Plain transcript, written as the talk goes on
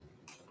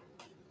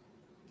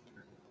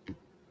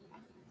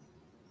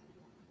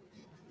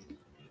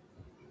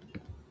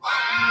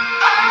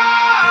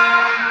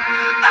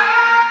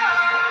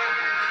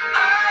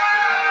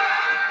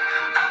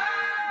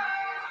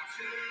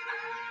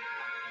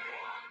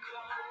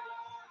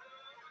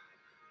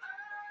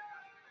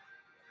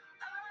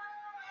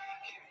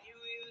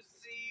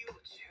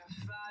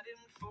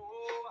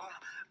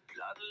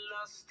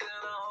lost in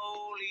a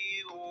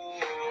holy war.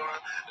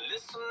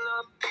 Listen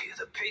up, hear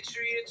the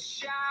patriots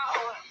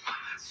shout.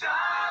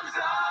 Times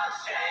are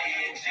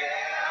changing.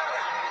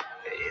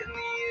 In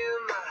the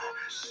end, the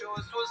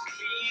choice was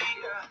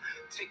clear.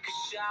 Take a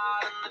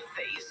shot in the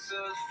face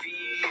of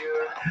fear.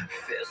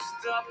 Fist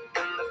up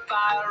in the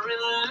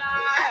firing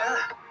line.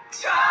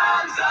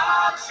 Times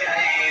are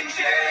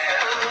changing.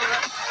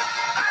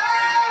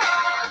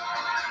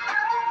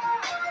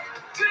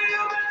 Do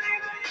you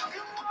believe that you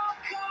can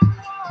walk on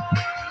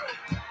water?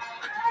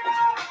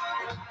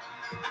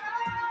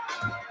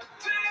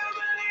 Do you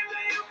believe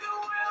that you can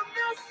win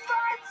this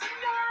fight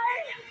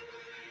tonight?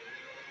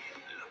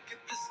 Look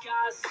at the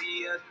sky, see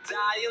a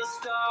dying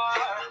star.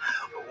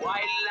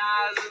 White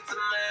lies, it's a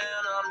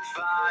man on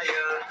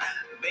fire.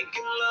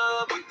 Making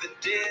love with the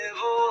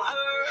devil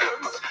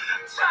hurts.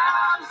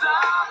 Times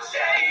are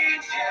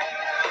changing.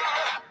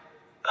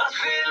 A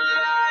thin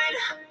line,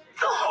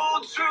 the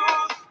whole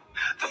truth,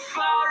 the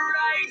far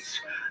right,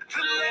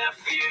 the left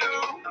view,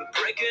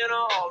 breaking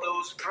all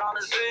those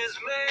promises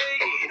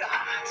made.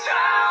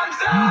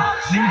 Times are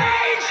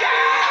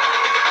changing.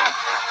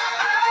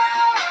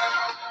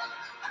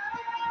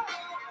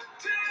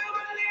 Do you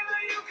believe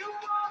that you can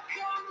walk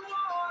on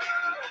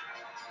water?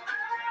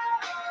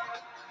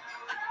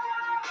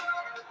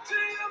 Do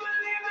you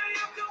believe that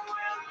you can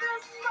win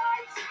this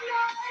fight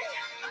tonight?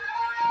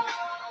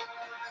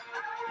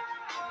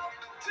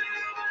 Do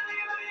you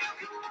believe that you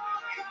can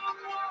walk on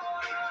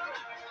water?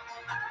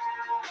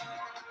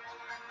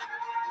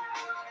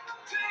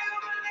 Do you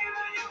believe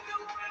that you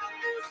can win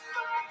this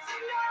fight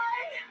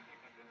tonight?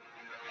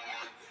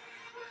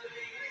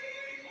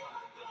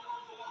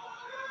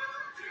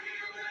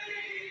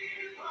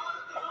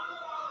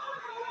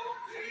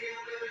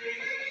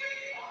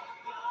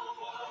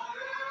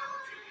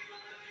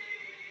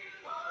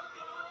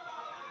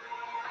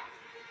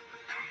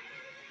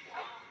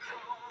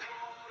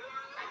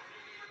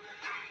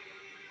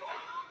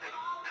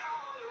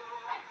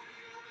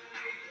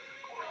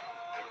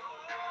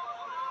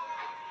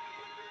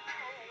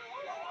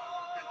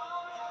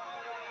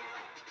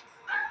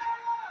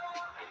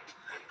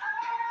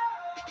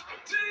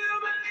 Do you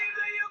believe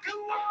that you can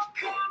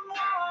walk on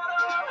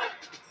water?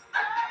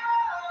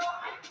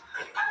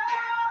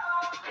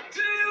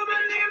 Do you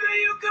believe that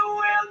you can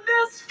win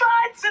this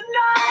fight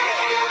tonight?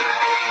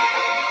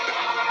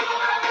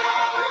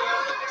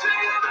 Do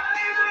you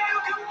believe that you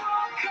can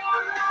walk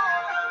on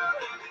water?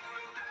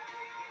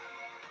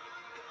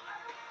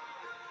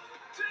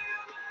 Do you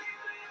believe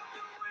that you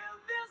can win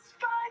this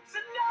fight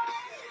tonight?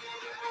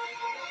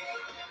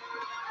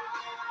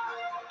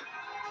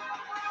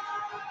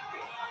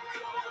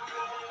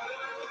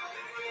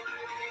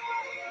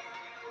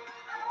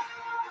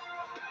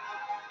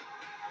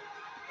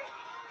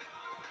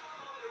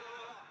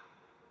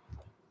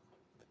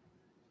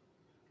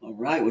 All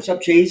right, what's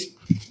up, Chase?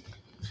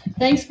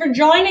 Thanks for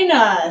joining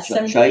us.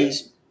 What's up,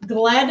 Chase?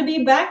 Glad to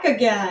be back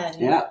again.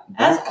 Yeah,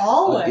 as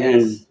always.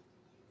 Again.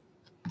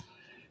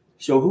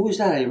 So, who was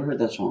that? I never heard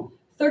that song.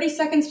 30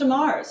 Seconds to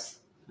Mars.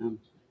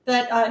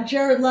 That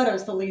Jared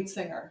Leto's the lead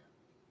singer.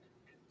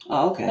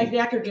 Oh, okay. Like the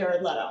actor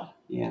Jared Leto.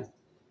 Yeah.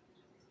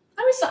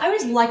 I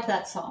always liked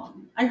that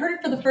song. I heard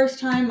it for the first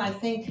time, I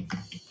think,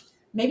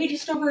 maybe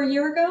just over a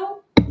year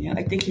ago. Yeah,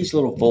 I think he's a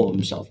little full of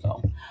himself,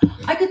 though.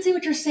 I could see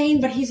what you're saying,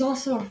 but he's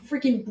also a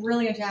freaking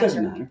brilliant actor.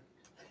 Doesn't matter.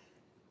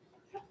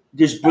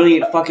 There's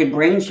brilliant fucking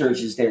brain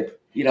surgeons there.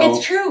 You know,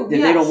 it's true. They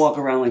don't walk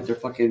around like they're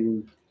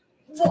fucking.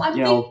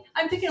 Well,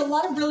 I'm thinking a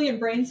lot of brilliant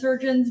brain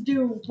surgeons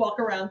do walk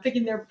around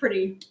thinking they're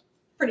pretty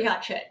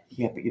hot shit.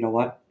 Yeah, but you know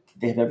what?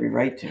 They have every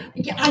right to.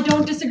 Yeah, I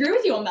don't disagree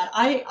with you on that.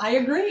 I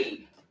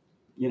agree.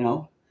 You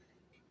know?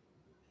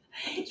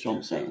 That's what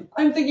I'm saying.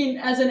 I'm thinking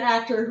as an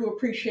actor who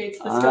appreciates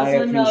the skills I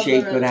of another.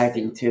 appreciate good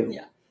acting, too.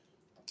 Yeah.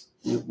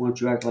 Why don't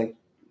you act like,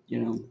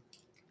 you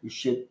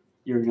shit,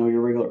 you're a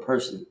regular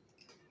person.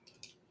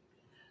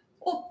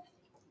 Well,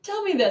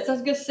 tell me this. I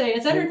was going to say,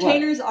 as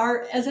entertainers,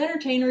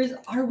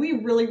 are we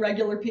really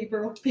regular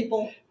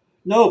people?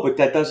 No, but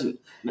that doesn't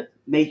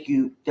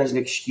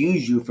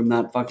excuse you from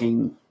not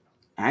fucking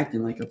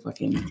acting like a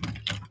fucking,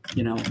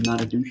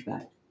 not a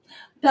douchebag.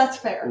 That's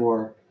fair.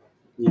 Or,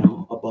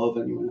 above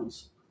anyone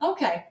else.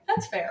 Okay,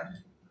 that's fair.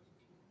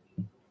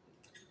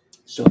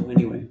 So,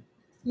 anyway.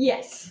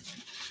 Yes.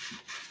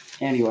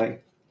 Anyway,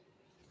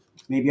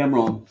 maybe I'm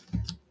wrong.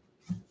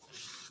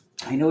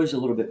 I know he's a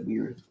little bit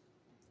weird.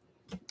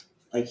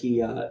 Like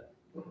he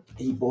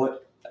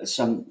bought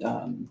some.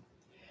 Let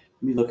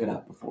me look it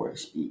up before I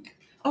speak.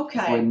 Okay.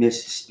 Before I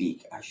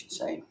misspeak, I should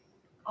say.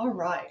 All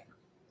right.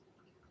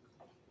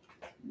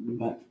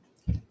 But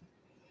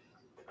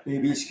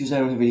maybe it's because I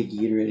don't have any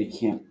Gatorade. I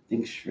can't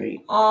think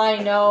straight. I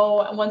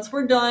know. Once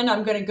we're done,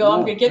 I'm going to go.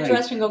 I'm going to get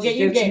dressed and go get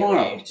you Gatorade.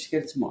 Tomorrow. Just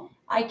get it tomorrow.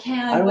 I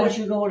can. I don't want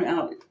you going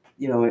out.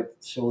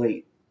 It's so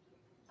late.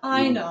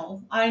 I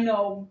know,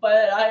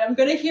 but I'm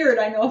going to hear it.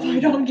 I know if I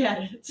don't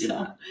get it. So.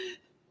 Yeah.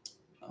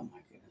 Oh my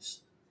goodness.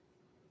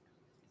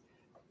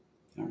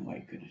 I don't know why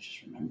you couldn't have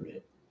just remembered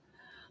it.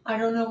 I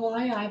don't know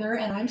why either,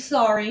 and I'm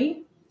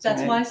sorry.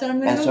 That's why I said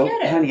I'm going to go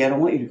get it. Honey, I don't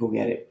want you to go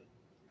get it.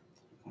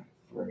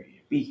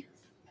 be.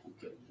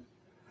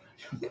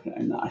 Okay. But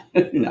I'm not.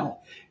 No.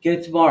 Get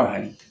it tomorrow,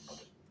 honey.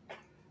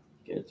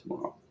 Get it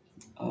tomorrow.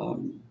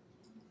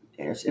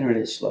 This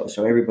internet is slow,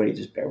 so everybody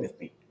just bear with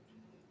me.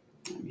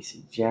 Let me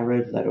see.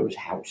 Jared Leto's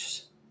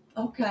house.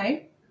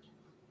 Okay.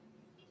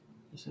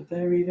 It's a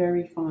very,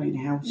 very fine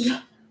house.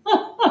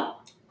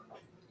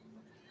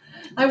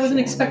 I wasn't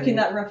expecting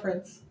that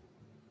reference.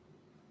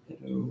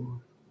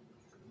 Leto.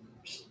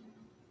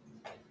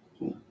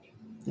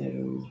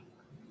 Leto.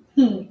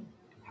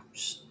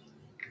 House.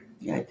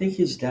 Yeah, I think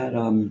his dad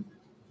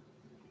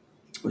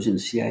was in the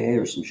CIA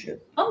or some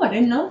shit. Oh, I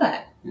didn't know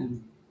that. Yeah.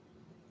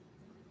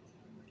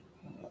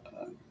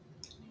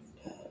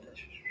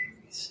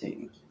 Let's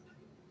see.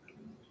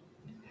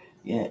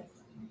 Yeah,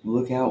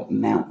 Lookout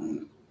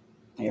Mountain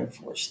Air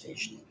Force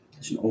Station.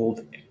 It's an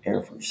old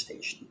Air Force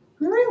station.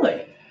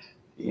 Really?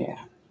 Yeah.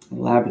 The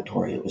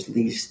laboratory, it was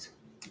leased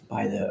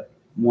by the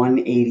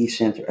 180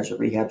 Center as a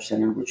rehab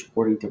center, which,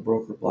 according to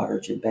broker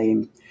blogger Jim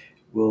Bain,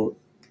 will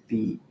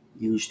be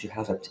used to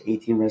house up to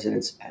 18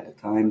 residents at a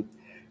time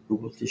who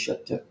will dish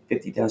up to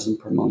 $50,000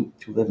 per month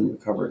to live and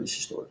recover this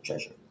historic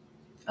treasure.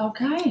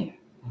 Okay.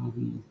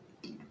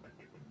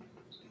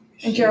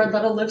 And Jared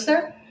Leto lives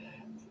there?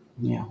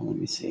 Yeah, let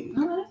me see.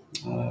 All right.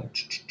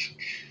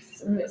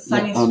 Yeah,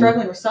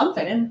 Struggling with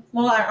something. And,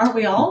 well, aren't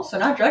we all? So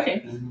not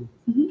judging.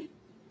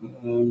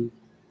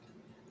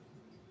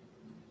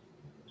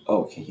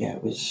 Okay, yeah,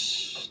 it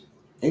was.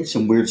 They had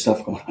some weird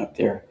stuff going on up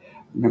there.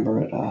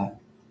 Remember it?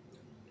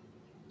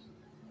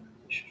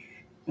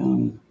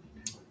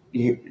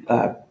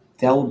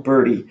 Del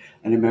Birdie,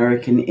 an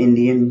American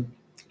Indian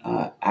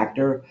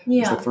actor,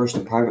 was the first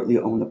to privately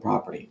own the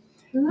property.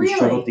 Really? He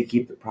struggled to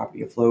keep the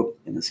property afloat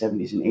in the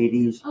 70s and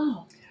 80s.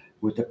 Oh.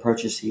 With the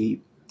purchase,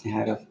 he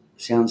had a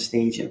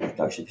soundstage and a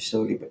production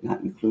facility, but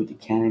not include the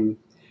cannon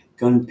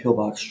gun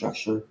pillbox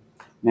structure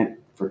meant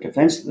for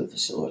defense of the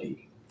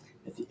facility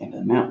at the end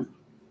of the mountain.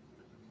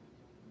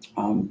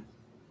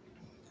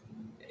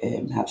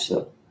 It maps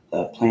the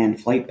planned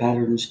flight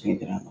patterns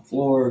painted on the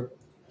floor.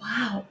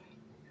 Wow.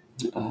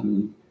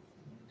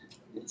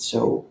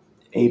 So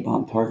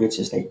A-bomb targets,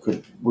 as they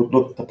would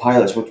look, the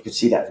pilots could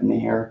see that from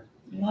the air.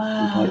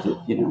 Wow.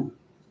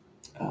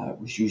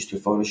 Was used to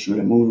photo shoot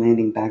a moon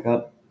landing back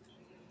up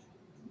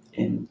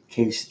in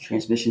case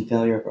transmission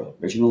failure of an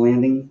original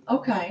landing.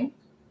 Okay.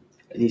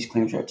 These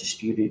claims are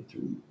disputed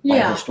by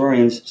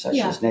historians such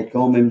as Ned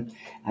Goldman,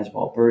 as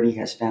well. Birdie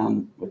has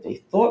found what they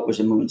thought was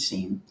a moon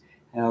scene.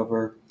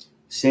 However,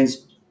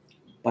 since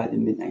by the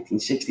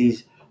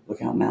mid-1960s,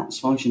 Lookout Mountain's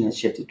function has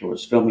shifted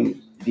towards filming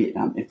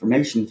Vietnam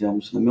information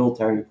films for the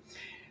military.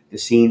 The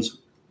scenes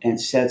and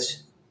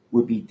sets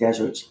would be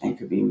deserts and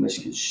could be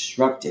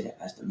misconstructed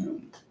as the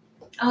moon.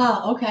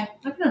 Ah, okay.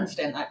 I can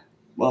understand that.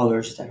 Well,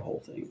 there's that whole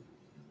thing,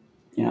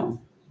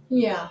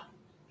 Yeah.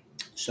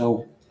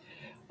 So,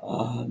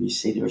 you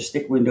see there are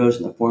stick windows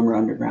in the former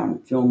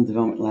underground film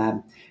development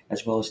lab,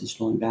 as well as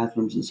installing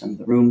bathrooms in some of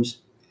the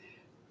rooms.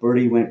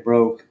 Birdie went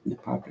broke, and the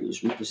property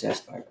was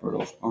repossessed by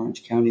Bertles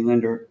Orange County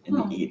lender in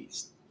the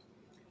 80s.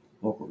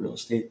 Local real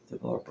estate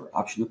developer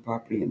optioned the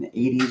property in the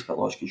 80s, but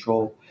lost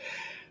control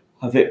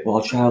of it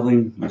while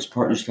traveling. His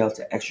partners failed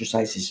to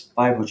exercise his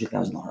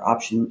 $500,000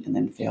 option and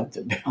then failed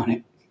to bid on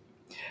it.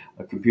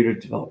 A computer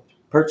developer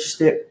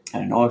purchased it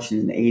at an auction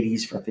in the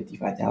 80s for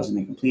 $55,000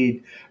 and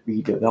completed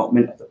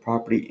redevelopment of the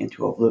property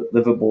into a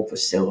livable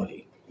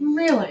facility.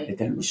 Really? It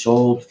then was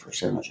sold for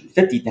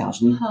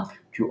 $750,000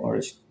 to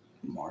artist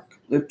Mark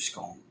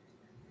Lipscomb.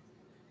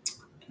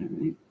 All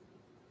right.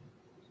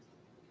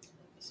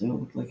 So it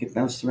looked like it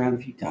bounced around a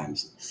few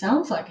times.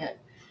 Sounds like it.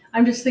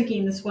 I'm just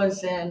thinking this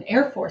was an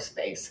Air Force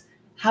base.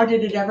 How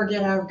did it ever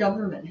get out of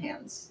government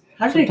hands?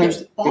 How did it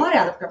get bought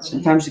out of government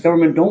Sometimes hands? the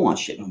government don't want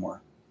shit no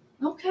more.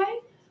 Okay.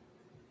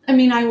 I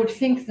mean, I would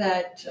think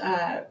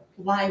that,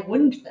 why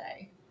wouldn't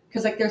they?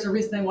 Because, there's a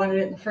reason they wanted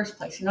it in the first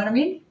place. You know what I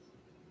mean?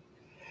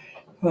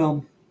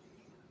 Well,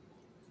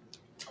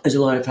 there's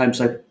a lot of times,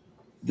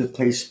 the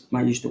place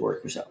I used to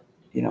work was up,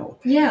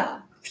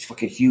 Yeah. It's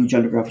fucking huge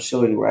underground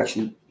facility where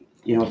actually,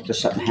 if there's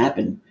something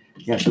happened,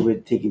 they actually would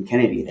have taken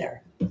Kennedy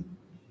there.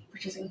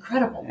 Which is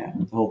incredible. Yeah,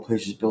 the whole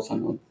place is built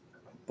on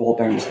ball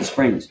bearings and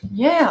springs.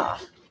 Yeah.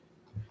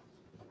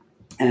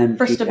 And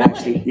for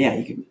stability.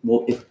 You could.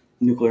 Well, if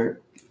nuclear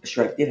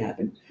strike did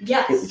happen,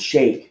 Yes. it would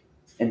shake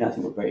and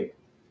nothing would break,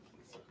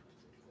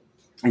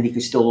 and you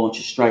could still launch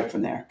a strike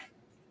from there.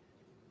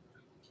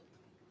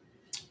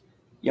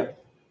 Yep.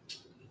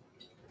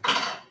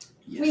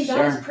 Yes, I mean, sir.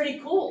 that's pretty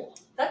cool.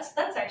 That's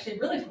actually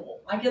really cool.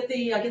 I get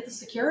the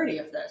security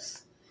of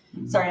this.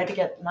 Mm-hmm. Sorry, I had to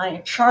get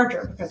my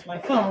charger because my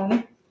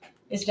phone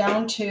is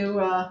down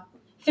to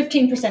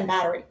 15%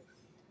 battery.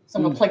 So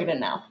I'm gonna plug it in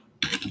now.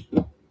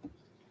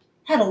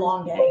 Had a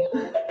long day.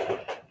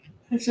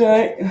 It's all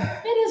right.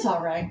 It is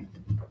all right.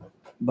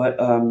 But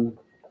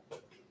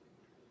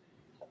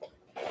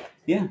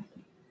yeah.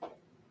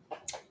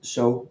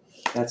 So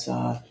that's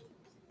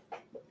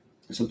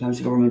sometimes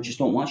the government just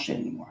don't want shit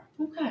anymore.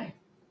 Okay.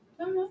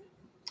 I don't know.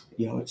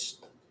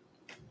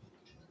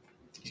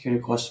 It's going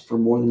to cost for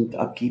more than to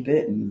upkeep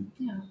it, and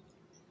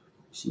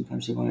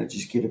Sometimes they want to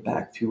just give it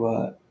back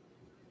to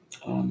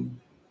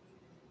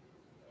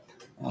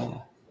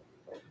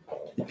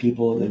the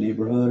people of the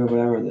neighborhood or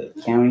whatever, the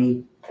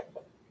county.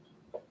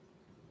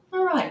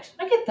 All right,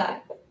 I get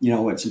that.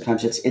 And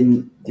sometimes it's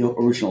in the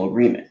original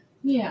agreement.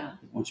 Yeah.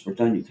 Once we're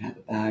done, you can have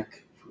it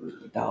back for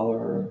 $1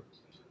 or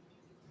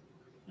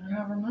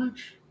however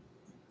much.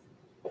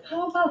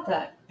 How about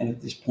that? And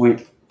at this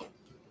point,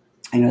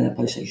 I know that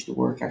place I used to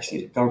work,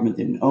 actually, the government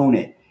didn't own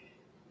it.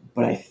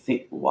 But I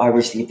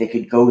was thinking they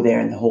could go there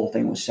and the whole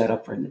thing was set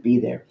up for him to be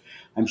there.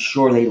 I'm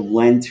sure they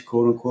lent,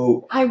 quote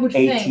unquote, I would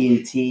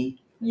AT&T think.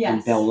 Yes.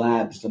 and Bell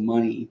Labs the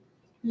money.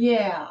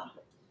 Yeah.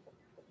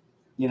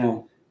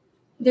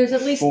 There's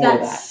at least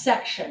that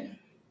section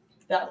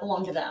that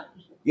belonged to them.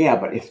 Yeah,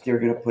 but if they're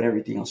going to put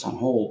everything else on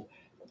hold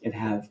and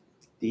have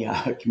the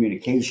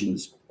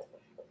communications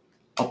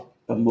up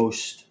the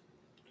most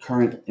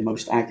current, the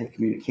most active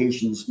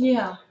communications.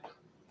 Yeah.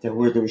 There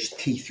was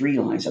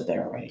T3 lines up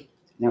there already.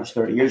 And that was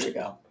 30 years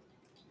ago.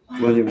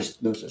 Wow. Well, there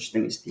was no such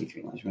thing as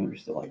T3 lines. When there were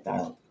still like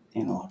dial-up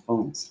analog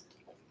phones.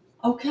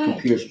 Okay.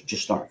 Computers were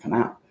just starting to come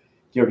out.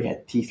 They already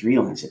had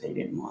T3 lines that they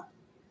didn't want.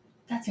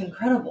 That's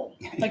incredible.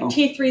 Like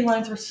T3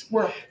 lines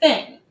were a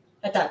thing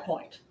at that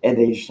point. And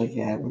they just like,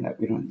 yeah, we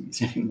don't need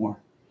this anymore.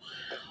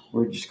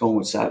 We're just going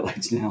with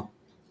satellites now.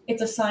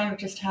 It's a sign of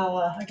just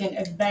how, again,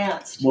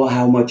 advanced. Well,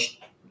 how much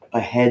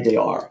ahead they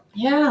are.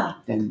 Yeah.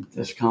 Than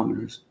those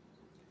commoners.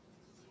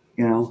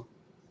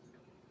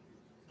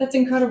 That's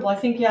incredible. I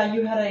think, yeah,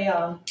 you had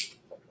a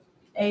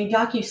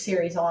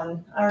docu-series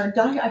on, or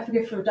I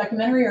forget if it was a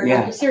documentary or a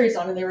docu-series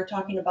on, and they were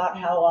talking about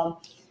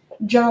how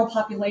general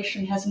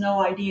population has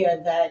no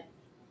idea that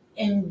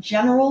in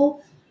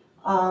general,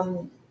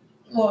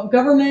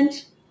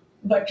 government,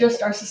 but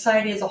just our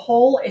society as a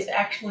whole is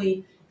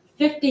actually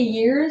 50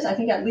 years, I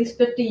think at least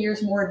 50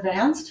 years more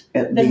advanced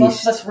than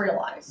most of us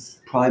realize.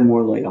 Probably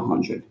more like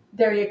 100.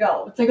 There you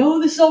go. It's like,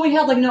 oh, this is all we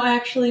have. Like, no,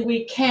 actually,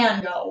 we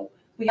can go.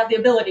 We have the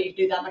ability to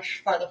do that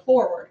much farther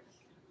forward.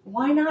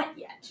 Why not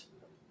yet?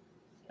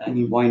 I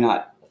mean, why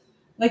not?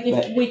 Like,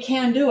 if we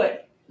can do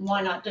it,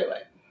 why not do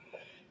it?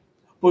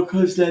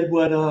 Because then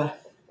what,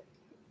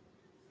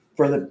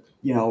 for the,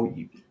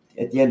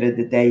 at the end of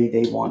the day,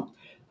 they want,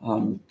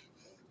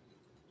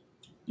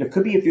 there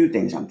could be a few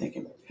things I'm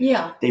thinking.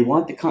 Yeah. They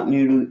want the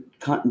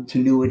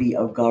continuity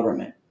of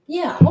government.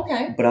 Yeah,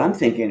 okay. But I'm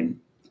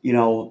thinking,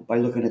 by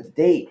looking at the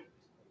date,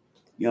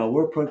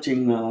 we're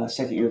approaching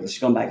second year of the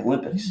Scumbag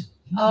Olympics.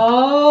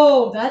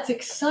 Oh, that's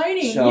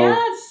exciting. So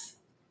yes.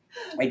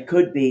 It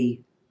could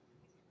be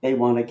they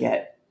want to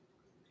get,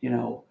 they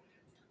want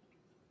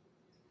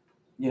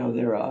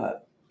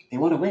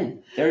to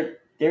win. They're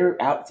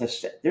out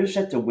they're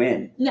set to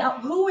win. Now,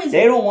 who is?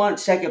 They don't want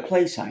second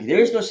place, honey.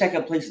 There is no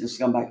second place in the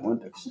Scumbag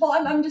Olympics. Well,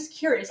 I'm just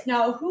curious.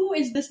 Now, who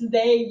is this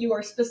they you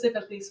are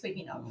specifically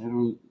speaking of? I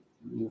don't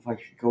know if I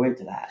should go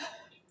into that.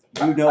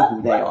 You know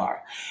who they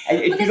are,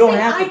 and but you don't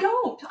have to. I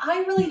don't.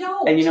 I really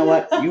don't. And you know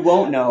what? You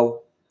won't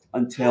know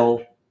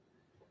until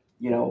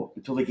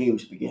the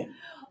games begin.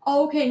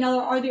 Okay. Now,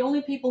 are the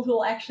only people who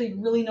will actually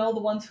really know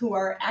the ones who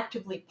are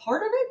actively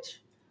part of it?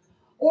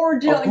 Or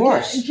of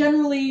course.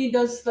 Generally,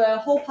 does the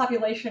whole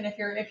population, if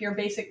you're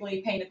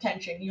basically paying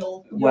attention,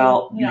 you'll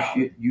know.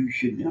 You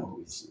should know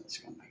who's in the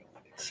Scumbag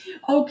Olympics.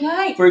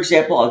 Okay. For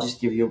example, I'll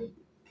just give you.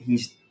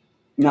 He's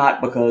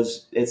not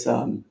because it's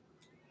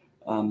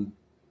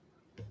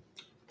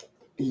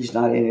he's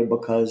not in it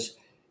because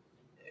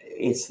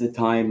it's the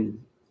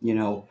time he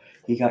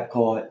got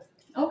caught.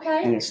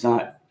 Okay. And it's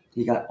not.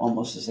 He got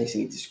almost, as they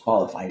say,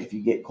 disqualified. If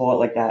you get caught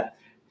like that,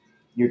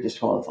 you're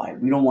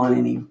disqualified. We don't want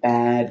any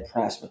bad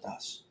press with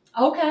us.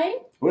 Okay.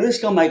 We're the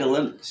Scumbag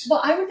Olympics.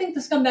 Well, I would think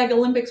the Scumbag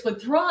Olympics would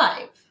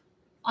thrive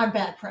on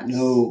bad press.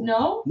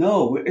 No.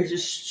 There's a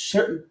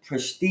certain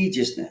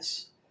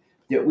prestigiousness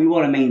that we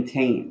want to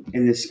maintain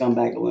in the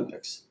Scumbag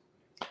Olympics.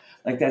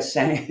 Like that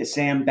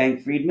Sam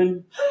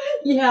Bankman-Friedman.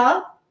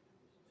 Yeah.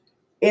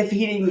 If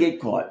he didn't get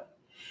caught,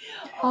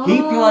 he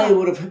probably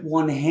would have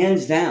won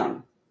hands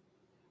down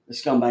the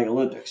Scumbag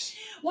Olympics.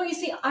 Well, you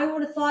see, I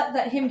would have thought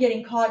that him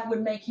getting caught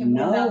would make him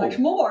win that much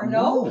more.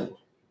 No.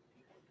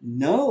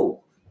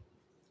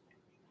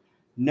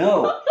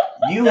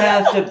 You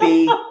have to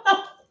be,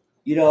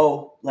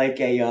 like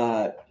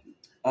a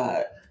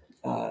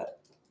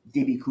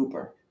D.B.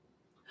 Cooper.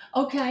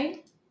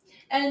 Okay.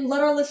 And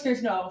let our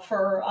listeners know,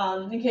 for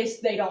in case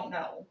they don't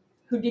know,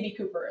 who D.B.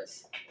 Cooper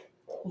is.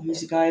 Well,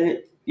 he's the guy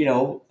that,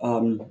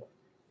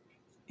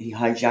 he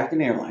hijacked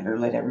an airliner,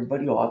 let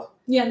everybody off.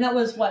 Yeah, and that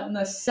was what, in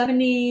the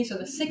 70s or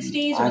the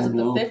 60s, or was it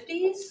the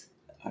 50s?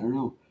 I don't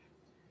know.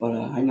 But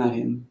I'm not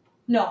him.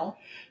 No.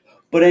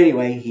 But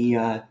anyway, he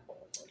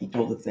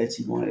told the feds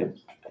he wanted,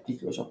 I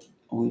think it was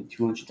only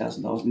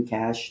 $200,000 in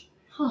cash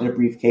in a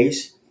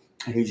briefcase.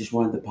 And he just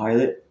wanted the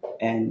pilot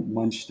and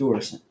one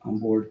steward on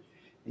board.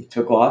 They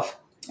took off,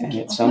 and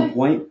at some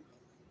point,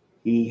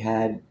 he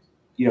had,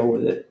 where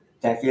the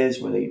deck is,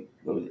 where they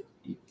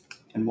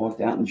and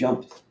walked out and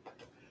jumped.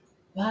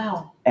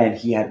 Wow. And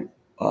he had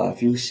a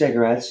few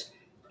cigarettes,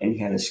 and he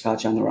had a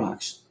scotch on the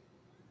rocks.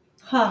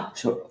 Huh.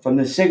 So from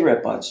the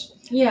cigarette butts,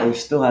 Yeah. They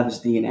still have his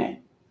DNA,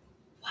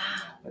 Wow.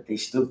 but they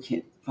still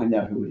can't find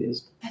out who it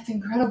is. That's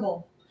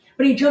incredible.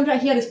 But he jumped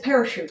out. He had his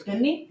parachute,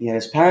 didn't he? He had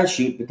his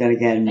parachute, but then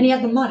again, And he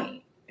had the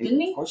money, didn't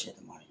he? Of course, he had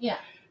the money. Yeah.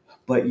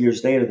 But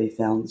years later, they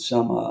found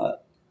some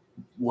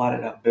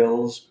wadded up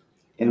bills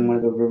in one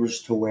of the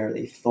rivers to where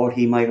they thought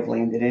he might have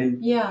landed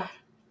in. Yeah.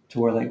 To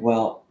where, like,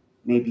 well,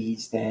 maybe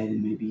he's dead,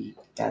 and maybe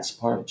that's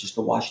part of just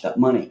the washed up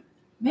money.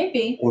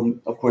 Maybe. Or,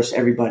 of course,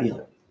 everybody,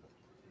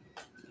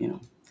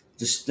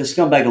 just the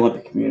Scumbag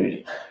Olympic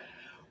community.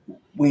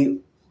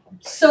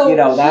 So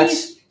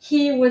that's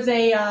he was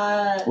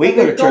a. we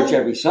go to church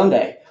every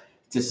Sunday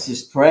to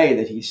just pray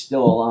that he's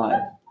still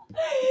alive.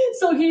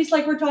 So he's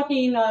like, we're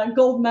talking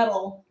gold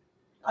medal,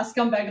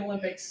 Scumbag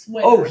Olympics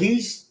winner. Oh,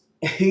 he's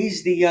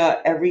the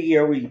every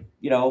year we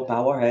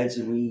bow our heads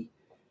and we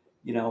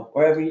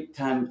or every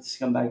time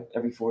Scumbag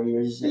every 4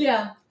 years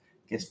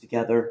gets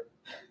together,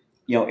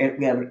 we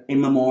have an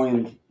in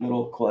memoriam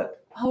little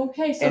clip.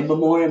 Okay, so in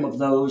memoriam of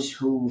those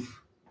who've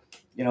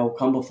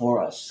come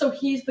before us. So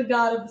he's the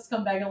god of the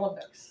Scumbag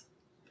Olympics.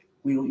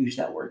 We don't use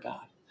that word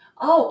God.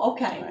 Oh,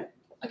 okay. Right.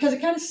 Because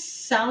it kind of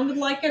sounded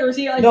like it, or is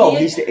he? No,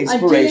 he's the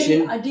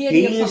inspiration. A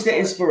deity he is the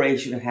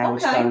inspiration of how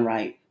it's done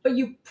right. But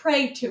you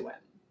pray to him.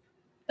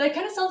 That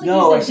kind of sounds like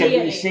no, he's a deity. I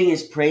said we sing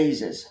his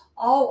praises.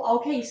 Oh,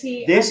 okay.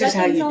 See, this is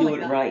how you do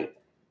it right.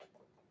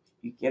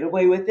 You get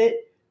away with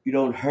it. You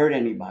don't hurt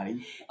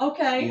anybody.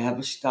 Okay. You have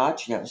a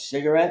scotch. You have a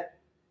cigarette.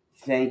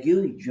 Thank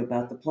you. You jump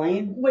out the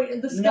plane.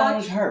 Wait, the scotch. No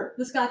one's hurt.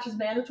 The scotch is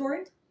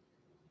mandatory.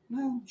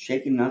 Well,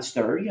 shaken, not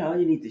stirred.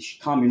 You need to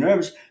calm your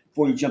nerves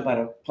before you jump out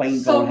of a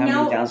plane going how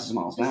many thousands of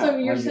miles an hour.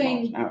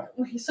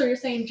 So you're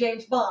saying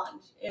James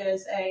Bond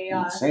is a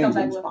Scumbag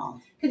James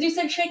Bond. Because you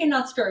said shaken,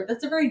 not stirred.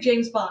 That's a very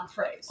James Bond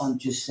phrase. I'm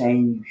just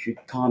saying you should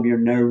calm your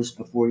nerves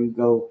before you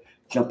go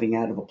jumping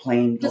out of a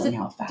plane going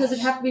how fast. Does it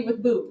have to be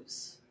with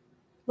booze?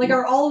 Like,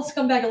 are all the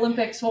Scumbag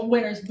Olympics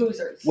winners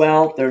boozers?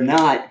 Well, they're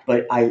not,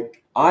 but I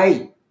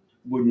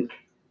wouldn't,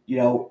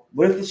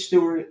 what if the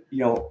steward,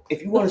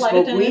 if you want to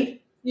smoke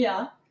weed?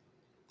 Yeah.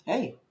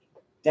 Hey,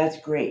 that's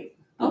great.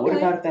 But okay. What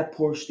about if that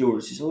poor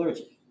stewardess is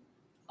allergic?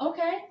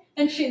 Okay.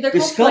 And the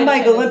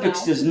Scumbag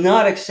Olympics does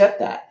not accept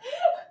that.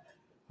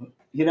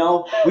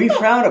 We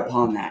frown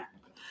upon that.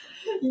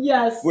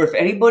 Yes. Where if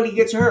anybody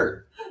gets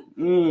hurt,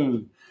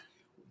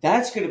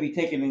 that's going to be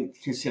taken into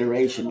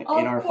consideration in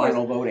our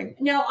final voting.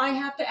 Now, I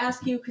have to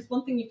ask you, because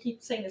one thing you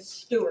keep saying is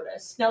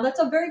stewardess. Now, that's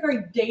a very,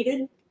 very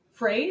dated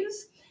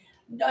phrase.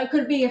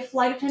 Could it be a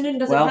flight attendant?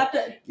 Does it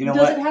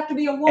have to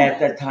be a woman? At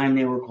that time,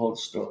 they were called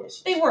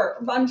stewardesses. They were.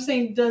 But I'm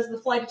saying, does the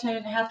flight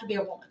attendant have to be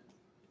a woman?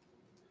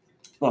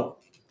 Look,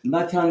 I'm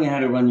not telling you how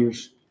to run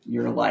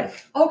your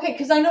life. Okay,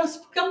 because I know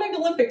Scumbag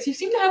Olympics, you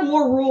seem to have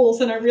more rules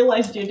than I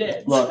realized you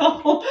did. Look,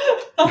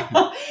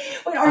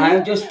 wait,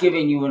 I'm just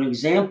giving you an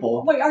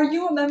example. Wait, are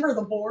you a member of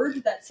the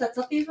board that sets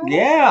up these rules?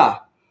 Yeah,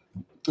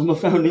 I'm a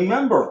founding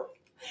member.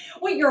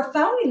 Wait, you're a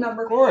founding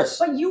member? Of course.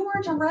 But you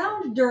weren't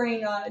around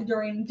during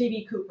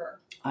D.B. Cooper.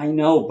 I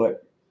know,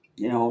 but,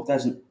 it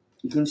doesn't...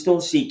 You can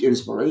still seek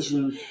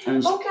inspiration,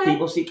 and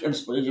people seek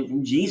inspiration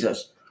from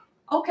Jesus.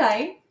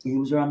 Okay. He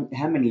was around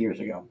how many years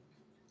ago?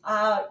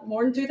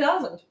 More than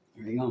 2000.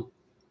 There you go.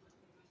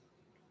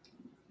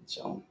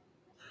 So,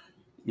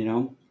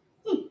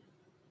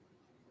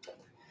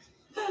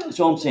 That's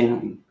all I'm saying. I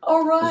mean,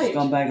 all right. The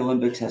Scumbag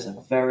Olympics has a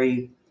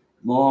very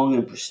long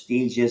and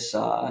prestigious,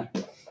 a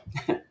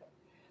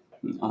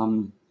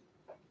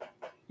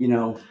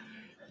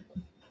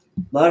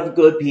lot of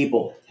good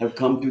people have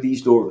come through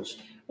these doors.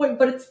 Wait,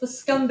 but it's the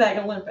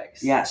Scumbag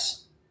Olympics.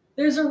 Yes.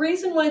 There's a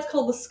reason why it's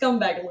called the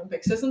Scumbag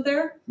Olympics, isn't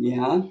there?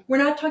 Yeah. We're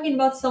not talking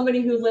about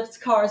somebody who lifts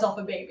cars off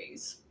of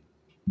babies.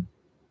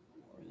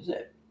 Or is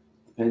it?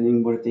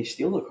 Depending what if they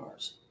steal the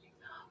cars.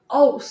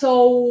 Oh,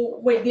 so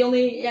wait, the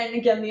only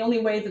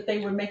way that they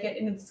would make it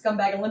into the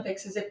Scumbag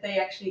Olympics is if they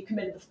actually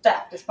committed the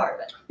theft as part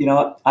of it. You know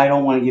what? I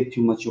don't want to give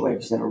too much away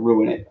because that'll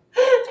ruin it.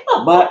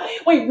 But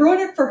wait, ruin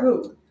it for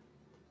who?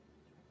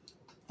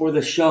 For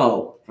the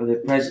show, for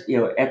the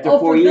after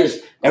 4 years,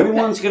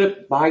 everyone's gonna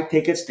buy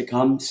tickets to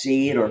come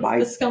see it or buy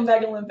the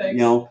Scumbag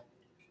Olympics.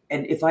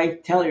 And if I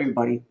tell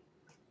everybody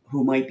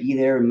who might be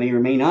there and may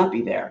or may not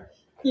be there,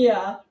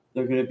 they're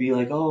gonna be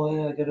like,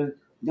 "Oh, I gotta."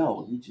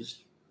 No, you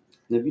just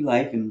live your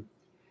life and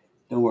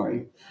don't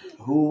worry.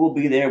 Who will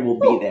be there will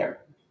be there.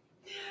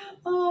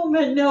 Oh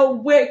man, no!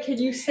 Where can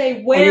you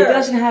say where? And it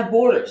doesn't have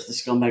borders. The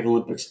Scumbag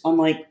Olympics,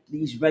 unlike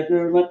these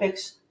regular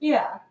Olympics.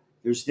 Yeah.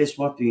 There's this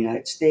one from the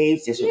United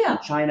States, this one from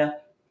China.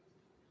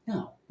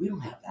 No, we don't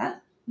have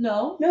that.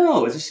 No?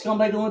 No, it's a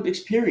Scumbag Olympics,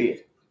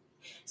 period.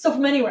 So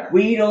from anywhere?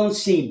 We don't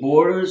see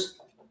borders.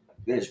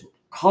 There's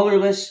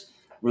colorless.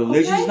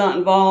 Religion's not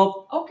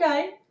involved.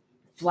 Okay.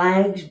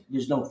 Flags,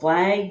 there's no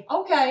flag.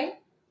 Okay.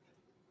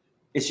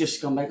 It's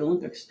just Scumbag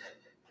Olympics.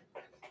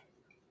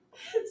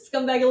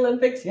 Scumbag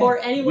Olympics for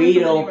anyone We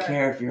from don't anywhere.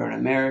 care if you're an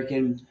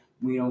American.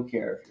 We don't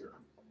care if you're,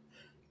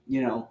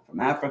 from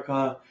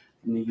Africa,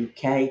 from the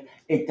UK,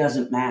 it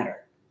doesn't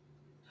matter.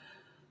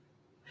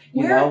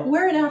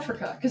 Where in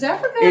Africa? Because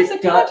Africa is a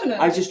continent.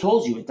 I just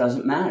told you it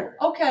doesn't matter.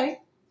 Okay.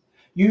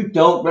 You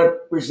don't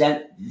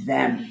represent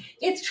them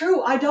It's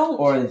true. I don't.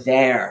 or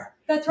their.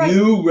 That's right.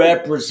 You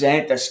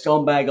represent the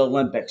Scumbag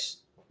Olympics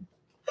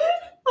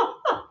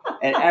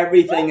and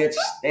everything it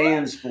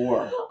stands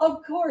for.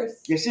 Of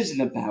course. This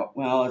isn't about,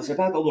 well, it's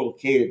about the little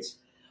kids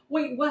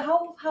Wait,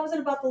 well, how is it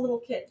about the little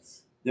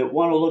kids? that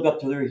want to look up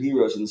to their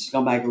heroes in the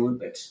Scumbag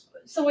Olympics.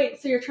 So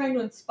wait, so you're trying to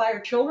inspire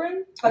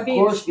children by Of being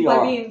course we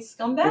are. being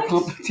scumbags? For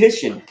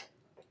competition.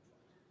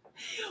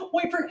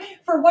 Wait,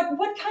 for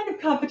what kind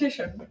of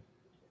competition?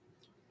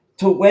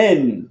 To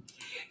win.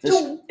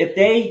 To-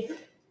 If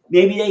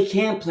maybe they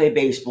can't play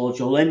baseball,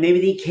 Jolene. Maybe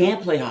they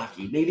can't play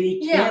hockey. Maybe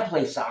they can't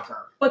play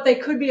soccer. But they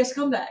could be a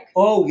scumbag.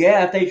 Oh,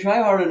 yeah, if they try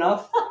hard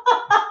enough.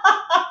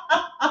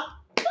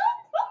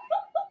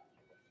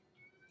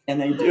 And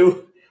they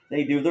do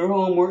their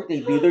homework.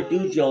 They do their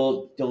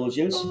due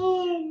diligence.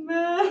 Oh,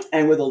 man.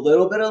 And with a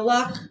little bit of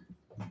luck,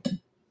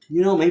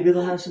 maybe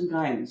they'll have some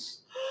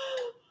guidance.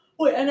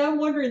 Wait, and I'm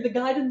wondering, the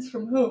guidance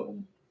from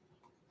whom?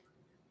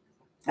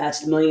 That's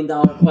the $1 million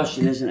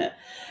question, isn't it?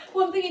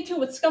 Well, I'm thinking, too,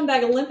 with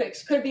Scumbag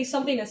Olympics, could it be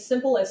something as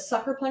simple as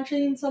sucker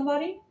punching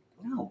somebody?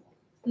 No.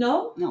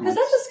 No? No. Because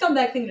that's a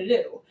scumbag thing to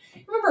do.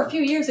 Remember, a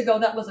few years ago,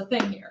 that was a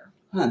thing here.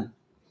 Huh.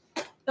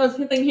 That was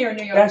a thing here in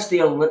New York. That's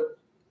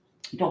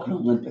I'm talking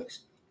Olympics.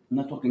 I'm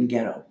not talking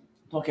ghetto.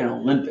 I'm talking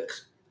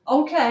Olympics.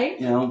 Okay.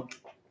 Mount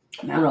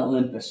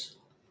Olympus.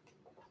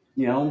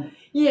 Yeah.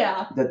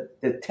 The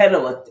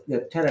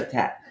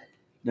tet-a-tat.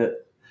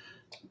 The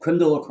creme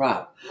de la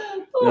crop.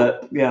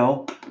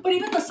 Oh. But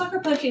even the sucker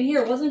punching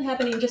here wasn't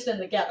happening just in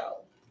the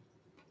ghetto.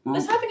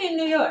 It's happening in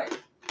New York.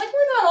 Like,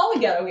 we're not all the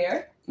ghetto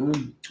here.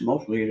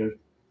 Mostly it is.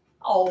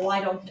 Oh,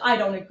 I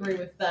don't agree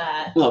with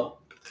that. Look.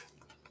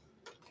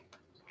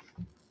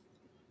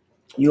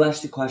 You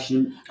asked the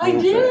question. I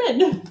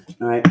did.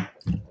 All right.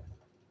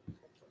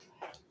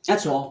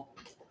 That's all.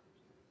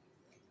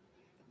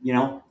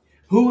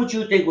 Who would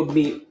you think would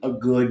be a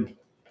good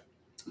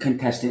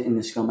contestant in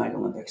the Scumbag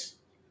Olympics?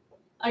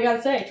 I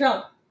gotta say,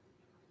 Trump.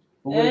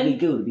 What would he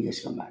do to be a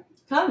scumbag?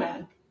 Con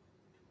man.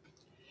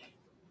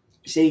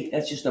 See,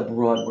 that's just a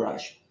broad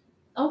brush.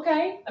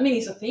 Okay. I mean,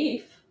 he's a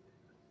thief.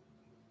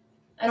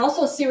 And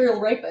also a serial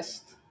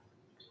rapist.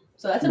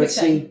 So that's a big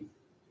thing.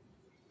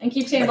 And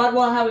keep saying about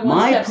how he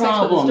wants to have sex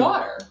with his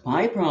daughter.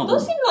 My problem.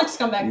 Those seem like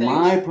scumbag things.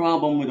 My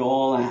problem with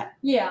all that.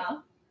 Yeah.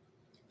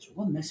 So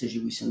what message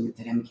are we sending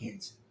to them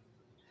kids?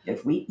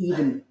 If we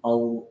even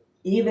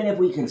if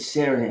we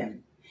consider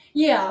him.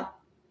 Yeah.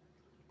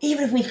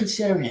 Even if we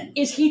consider him.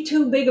 Is he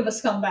too big of a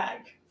scumbag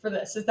for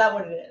this? Is that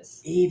what it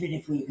is? Even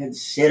if we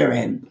consider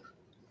him.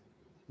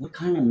 What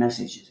kind of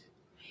message is it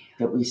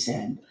that we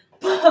send?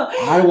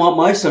 I don't want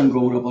my son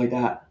growing up like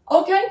that.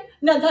 Okay.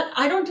 No,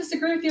 I don't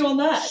disagree with you on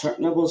that.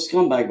 Certain level of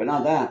scumbag, but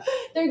not that.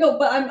 There you go.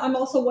 But I'm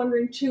also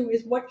wondering, too,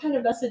 is what kind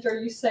of message are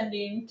you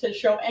sending to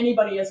show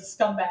anybody as a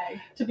scumbag?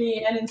 To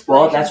be an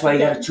inspiration? Well, that's why you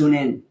got to tune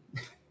in.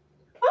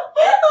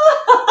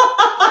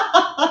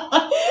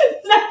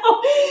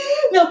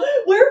 No,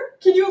 where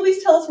can you at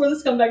least tell us where the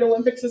Scumbag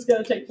Olympics is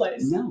going to take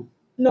place? No.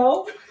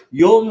 No?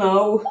 You'll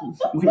know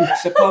when you're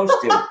supposed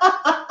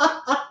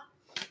to.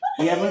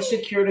 We haven't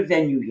secured a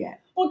venue yet.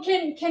 Well,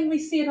 can we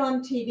see it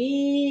on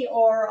TV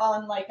or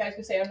on, like, I was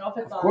going to say, I don't know if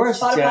it's on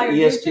Spotify or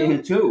ESPN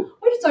YouTube? too.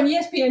 Wait, it's on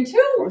ESPN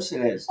too? Of course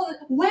it is. Well,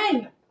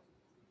 when?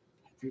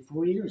 Every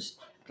 4 years.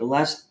 The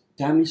last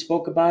time we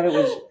spoke about it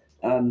was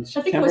September.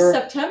 I think it was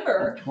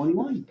September.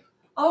 21.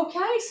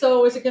 Okay,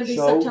 so is it going to be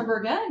September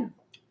again?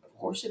 Of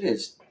course it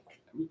is.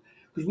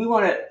 Because we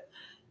want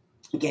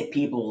to get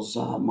people's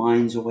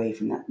minds away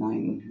from that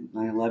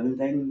 9/11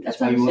 thing. That's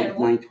why we went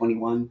with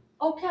 9/21.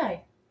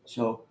 Okay.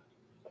 So,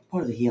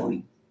 part of the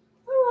healing.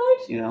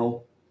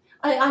 All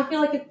right. I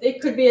feel like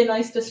it could be a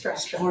nice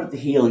distraction. It's part of the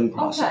healing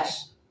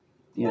process.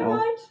 Okay. All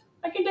right.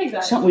 I can dig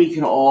that. Something we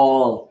can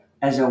all,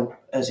 as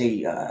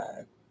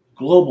a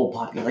global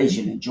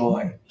population,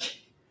 enjoy.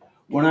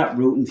 We're not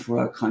rooting for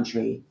our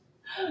country.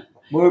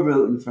 We're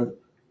rooting for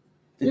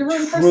You're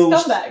rooting for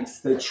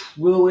scumbags. The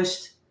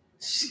truest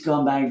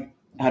scumbag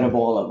out of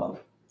all of them.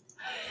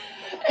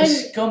 And, a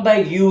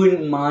scumbag you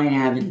wouldn't mind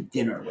having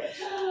dinner with.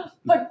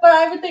 But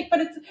I would think,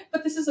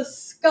 but this is a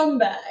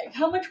scumbag.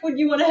 How much would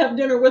you want to have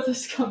dinner with a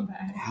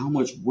scumbag? How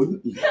much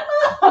wouldn't you?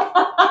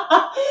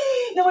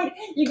 No, wait.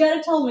 You got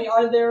to tell me.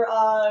 Are there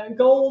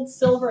gold,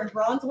 silver, and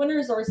bronze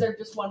winners, or is there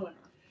just one winner?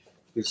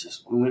 It's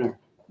just one winner.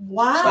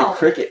 Wow. It's like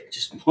cricket,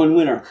 just one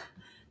winner.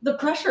 The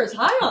pressure is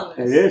high on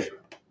this. It is.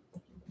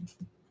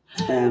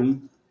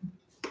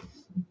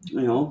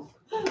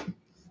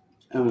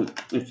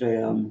 It's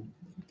a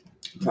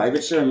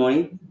private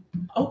ceremony.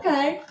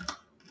 Okay.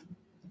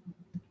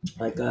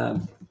 Like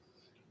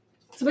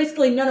So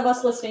basically, none of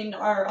us listening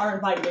are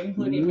invited,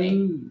 including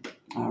me.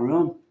 I don't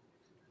know.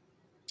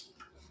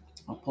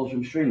 I'll pull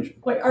some strings.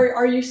 Wait,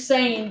 are you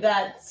saying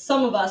that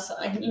some of us,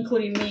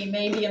 including me,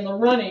 may be in the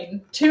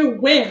running to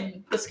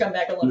win the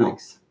Scumbag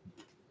Olympics?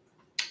 No.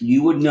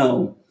 You would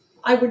know.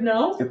 I would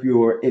know? If you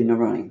were in the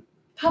running.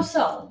 How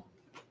so?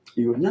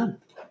 You would know.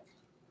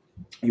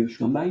 You a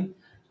scumbag?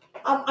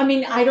 I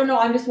mean, I don't know.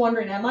 I'm just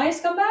wondering, am I a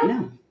scumbag?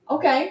 No.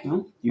 Okay.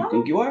 No? You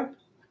think you are?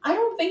 I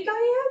don't think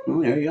I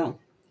Oh, there you go.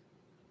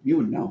 You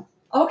would know.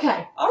 am.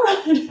 Okay, all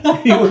right.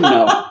 You would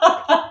know.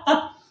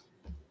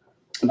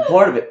 And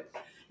part of it,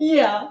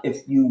 Yeah,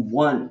 if you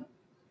won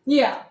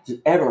yeah.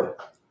 ever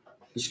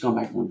the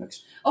Scumbag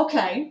Olympics,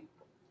 Okay.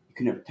 you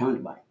can never tell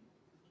anybody.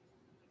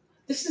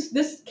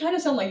 This kind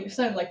of sound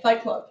like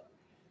Fight Club.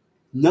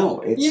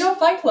 No, it's You know,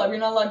 Fight Club. You're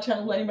not allowed to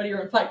tell anybody you're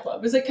in Fight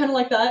Club. Is it kind of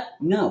like that?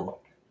 no,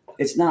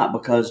 it's not,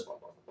 because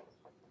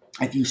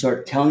if you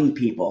start telling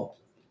people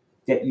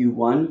that you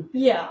won,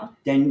 Yeah.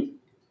 then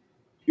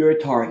you're a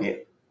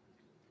target,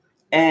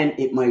 and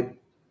it might,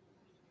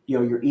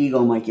 your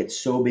ego might get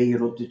so big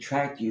it'll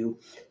detract you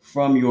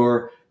from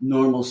your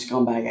normal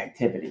scumbag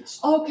activities.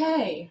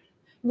 Okay.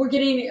 We're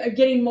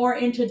getting more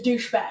into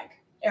douchebag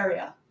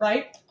area,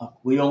 right?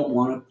 We don't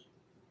want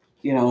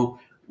to,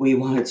 we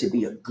want it to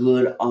be a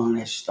good,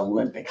 honest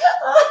Olympics.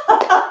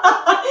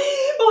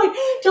 Wait,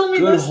 tell me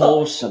Good, this though.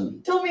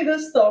 wholesome. Tell me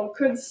this though.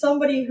 Could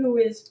somebody who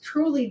is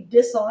truly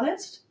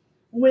dishonest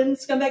win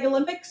Scumbag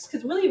Olympics?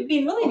 Because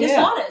being really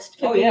dishonest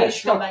can be a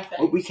scumbag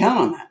thing. We count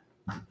on that.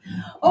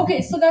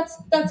 Okay, so that's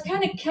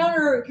kind of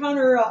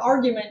counter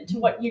argument to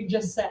what you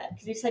just said,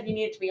 because you said you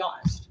needed to be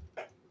honest.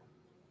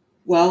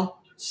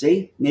 Well,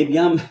 see, maybe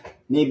I'm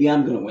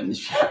going to win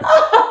this year.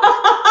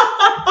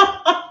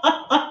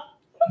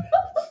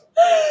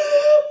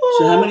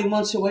 So how many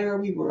months away are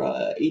we?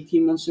 We're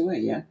 18 months away,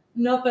 yeah?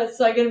 No, but it's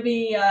gonna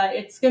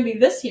be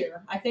this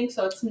year. I think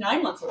so. It's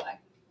 9 months away.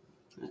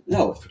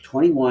 No, for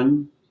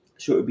 21,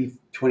 so it would be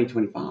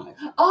 2025.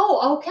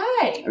 Oh,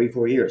 okay. Every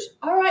 4 years.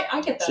 All right,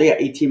 I get that. So yeah,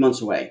 18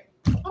 months away.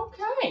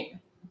 Okay.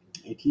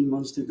 18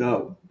 months to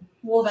go.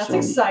 Well, that's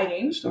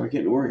exciting. Start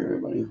getting to work,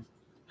 everybody.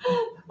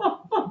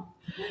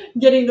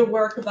 Getting to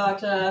work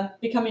about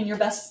becoming your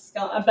best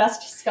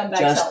scumbag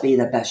Just self. be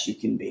the best you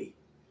can be.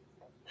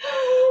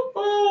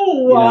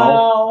 Oh,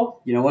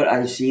 wow. You know what?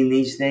 I've seen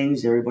these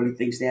things. Everybody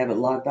thinks they have it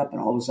locked up,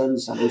 and all of a sudden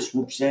somebody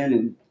swoops in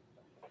and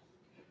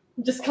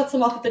just cuts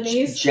them off at the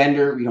knees.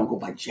 Gender. We don't go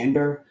by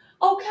gender.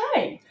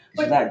 Okay.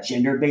 It's not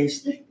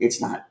gender-based. It's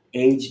not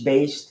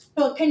age-based.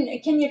 Well, can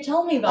you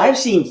tell me though? I've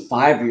seen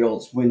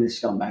 5-year-olds win the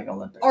Scumbag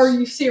Olympics. Are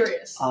you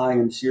serious? I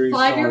am serious.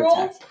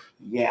 5-year-olds?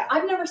 Yeah.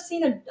 I've never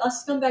seen a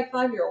scumbag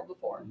 5-year-old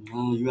before.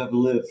 Oh, you haven't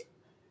lived.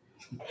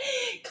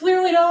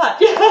 Clearly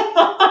not.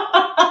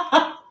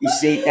 You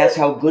see, that's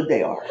how good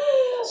they are.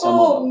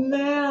 Oh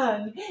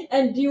man!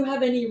 And do you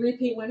have any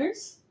repeat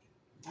winners?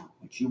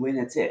 Once you win,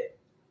 that's it.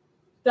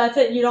 That's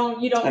it. You don't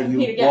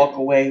compete again. You walk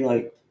away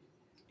like,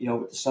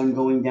 with the sun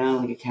going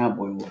down, like a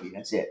cowboy movie.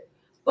 That's it.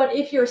 But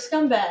if you're a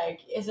scumbag,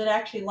 is it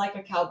actually like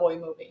a cowboy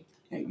movie?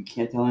 And you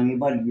can't tell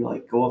anybody.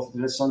 You go off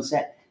into the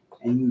sunset,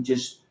 and you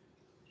just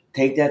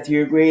take that to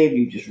your grave.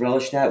 You just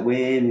relish that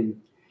win, and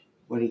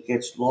when it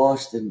gets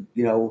lost, and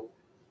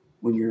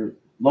when you're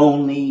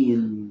lonely,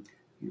 and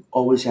you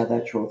always have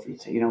that trophy.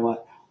 So you know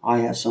what? I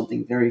have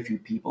something very few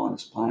people on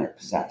this planet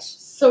possess.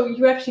 So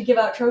you actually give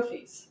out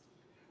trophies?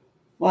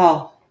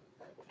 Well,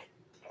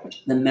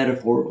 the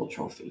metaphorical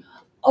trophy.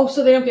 Oh,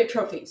 so they don't get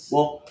trophies?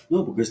 Well,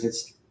 no, because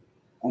that's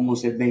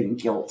almost admitting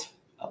guilt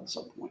at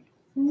some point.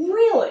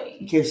 Really?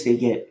 In case they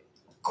get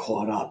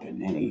caught up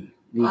in any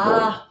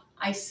legal.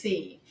 I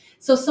see.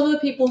 So some of the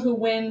people who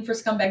win for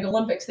Scumbag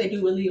Olympics, they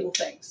do illegal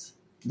things.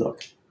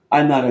 Look,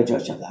 I'm not a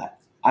judge of that.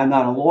 I'm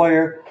not a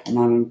lawyer. I'm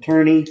not an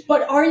attorney.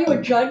 But are you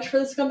a judge for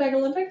the Scumbag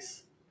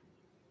Olympics?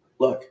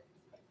 Look,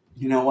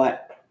 you know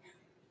what?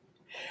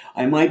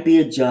 I might be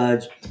a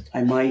judge.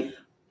 I might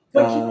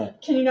can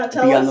you not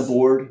tell be us? on the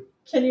board.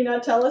 Can you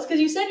not tell us? Because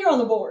you said you're on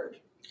the board.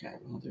 Okay,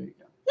 well, there you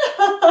go.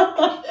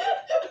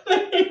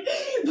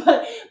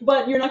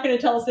 but you're not going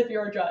to tell us if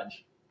you're a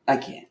judge. I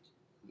can't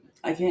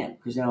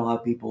because then I'll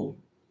have people,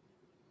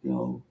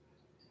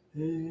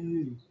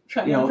 trying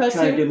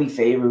to do me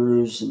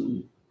favors,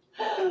 and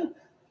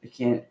I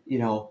can't,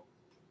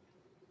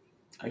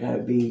 I gotta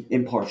be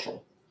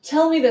impartial.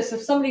 Tell me this: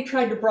 if somebody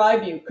tried to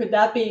bribe you, could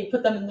that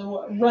put them in the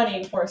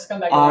running for a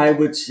Scumbag Olympics? I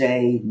would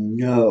say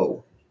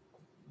no,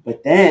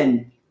 but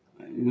then,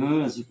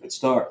 it's a good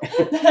start.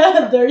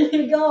 There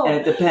you go. And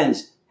it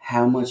depends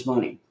how much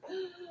money.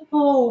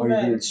 Oh, are you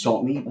going to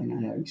insult me by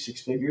not having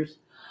 6 figures?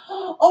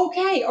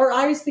 Okay, or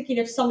I was thinking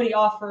if somebody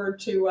offered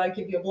to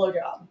give you a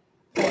blowjob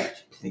for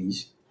it.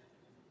 Please.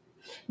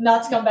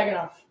 Not scumbag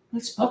enough.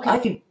 Okay. I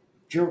could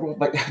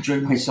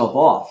jerk myself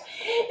off.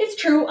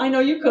 It's true. I know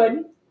you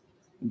could.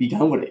 Be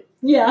done with it.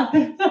 Yeah.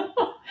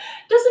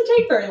 Doesn't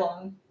take very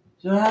long.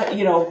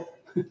 So,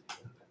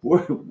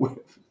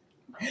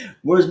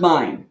 where's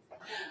mine?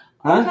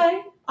 Huh?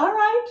 Okay. All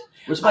right.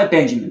 Where's my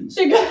Benjamins?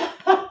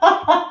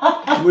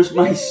 Where's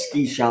my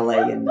ski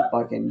chalet and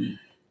fucking...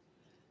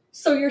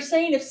 So you're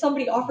saying if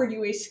somebody offered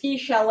you a ski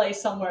chalet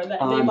somewhere that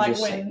they might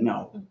win? Saying,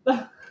 no.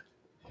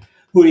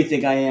 Who do you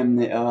think I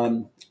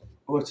am?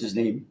 What's his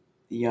name?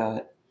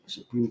 The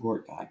Supreme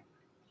Court guy.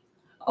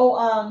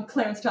 Oh,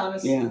 Clarence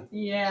Thomas. Yeah.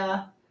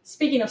 Yeah.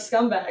 Speaking of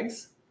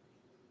scumbags.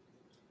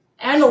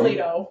 And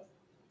Alito.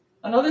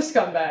 Another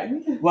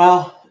scumbag.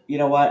 Well, you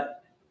know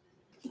what?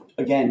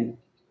 Again,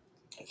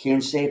 I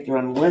can't say if they're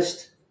on the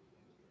list.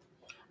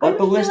 But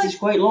the list is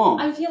quite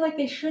long. I feel like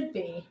they should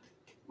be.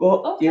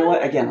 Well, you know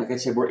what? Again, like I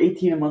said, we're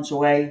 18 months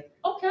away.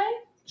 Okay.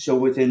 So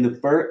within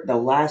the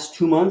last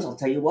 2 months, I'll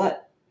tell you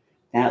what,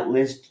 that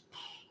list,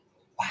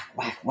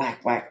 whack.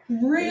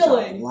 Really?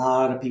 There's a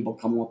lot of people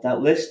coming off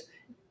that list.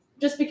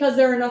 Just because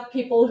there are enough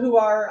people who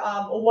are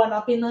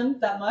one-upping them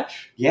that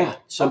much? Yeah.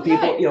 Some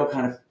people,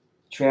 kind of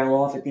trail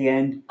off at the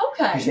end.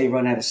 Okay. Because they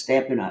run out of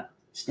stamina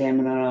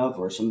of,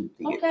 or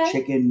they get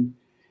chicken.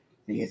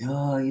 They get,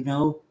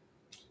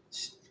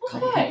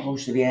 coming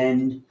close to the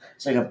end.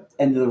 It's like a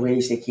end of the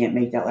race. They can't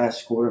make that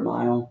last quarter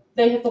mile.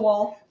 They hit the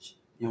wall.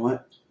 You know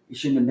what? You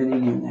shouldn't have been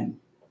in here then.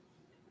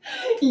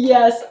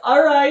 Yes.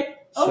 All right.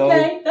 So,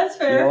 okay. That's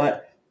fair. You know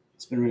what?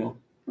 It's been real.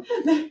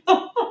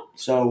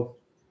 So.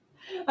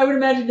 I would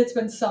imagine it's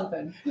been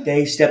something.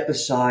 They step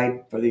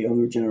aside for the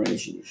younger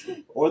generation.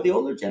 Or the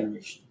older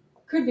generation.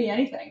 Could be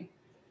anything.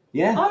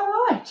 Yeah. All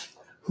right.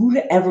 Who'd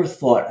have ever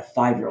thought a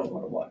 5-year-old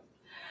would have won?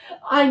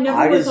 I never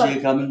I didn't see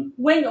it coming.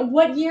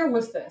 What year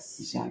was this?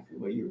 Exactly.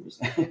 What year was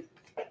that?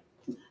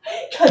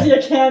 Because you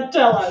can't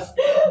tell us.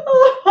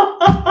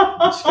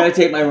 Just gotta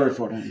take my word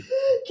for it, honey.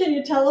 Can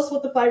you tell us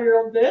what the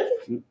 5-year-old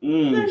did?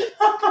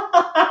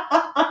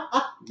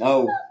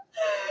 No.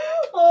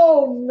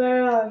 Oh,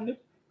 man.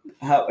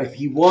 If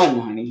he won,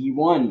 honey, he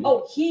won.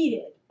 Oh, he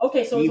did.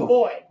 Okay, so it was a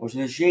boy.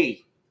 Wasn't a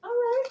she. All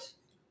right.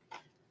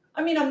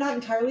 I mean, I'm not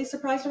entirely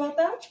surprised about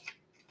that.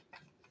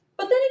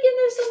 But then again,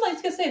 there's some, I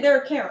was going to say, there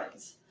are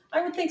Karens.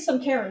 I would think some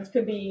Karens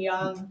could be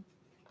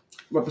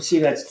but see,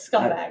 that's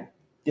scumbag.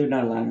 They're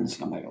not allowed in the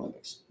Scumbag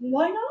Olympics.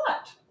 Why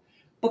not?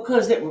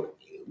 Because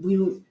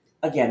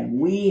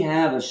we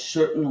have a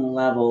certain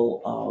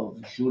level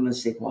of je ne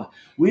sais quoi.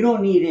 We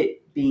don't need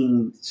it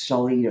being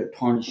sullied or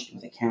tarnished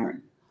with a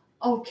Karen.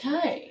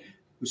 Okay.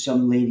 With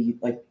some lady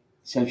like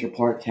Central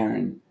Park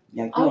Karen.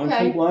 Yeah,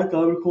 some black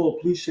guy would call the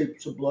police, say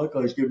some black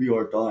guys give you a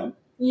hard time.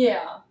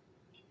 Yeah.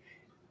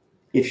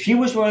 If she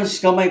was wearing a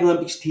Scumbag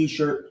Olympics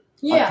t-shirt,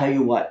 I'll tell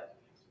you what,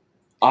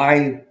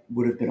 I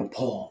would have been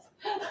appalled.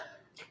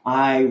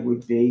 I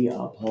would be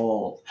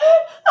appalled.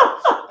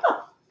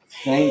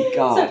 Thank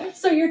God.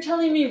 So you're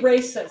telling me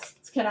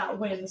racists cannot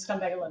win the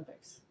Scumbag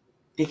Olympics?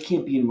 They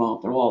can't be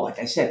involved at all. Like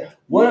I said,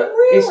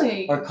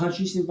 are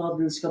countries involved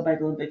in the Scumbag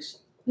Olympics?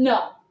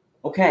 No.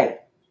 Okay.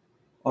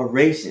 Are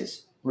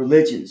races,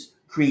 religions,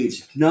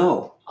 creeds?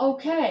 No.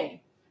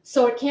 Okay.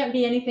 So it can't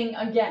be anything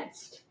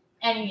against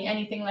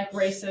anything like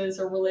races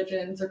or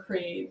religions or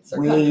creeds or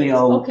countries. We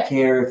don't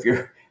care if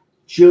you're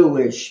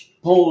Jewish,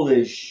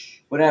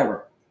 Polish,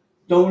 whatever.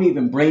 Don't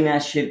even bring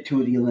that shit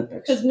to the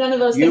Olympics. Because none of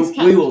those things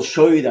count. We will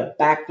show you the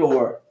back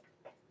door.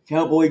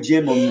 Cowboy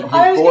Jim and his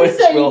I was boys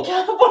say, will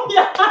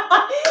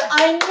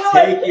I knew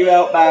take you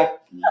out back.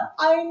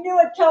 I knew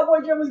it.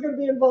 Cowboy Jim was going to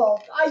be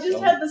involved. I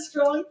just had the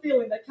strong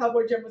feeling that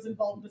Cowboy Jim was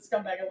involved with the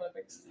Scumbag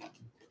Olympics.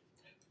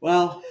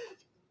 Well,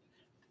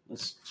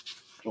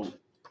 don't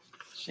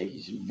say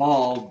he's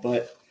involved,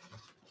 but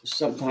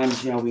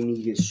sometimes, we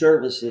need his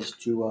services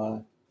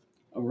to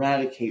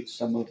eradicate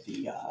some of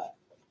the,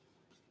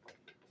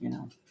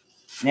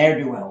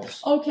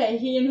 ne'er-do-wells. Okay,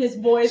 he and his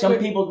boys. Some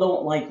people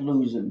don't like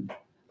losing.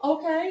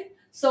 Okay,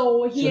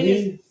 so he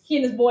and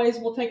his boys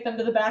will take them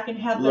to the back and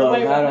have their way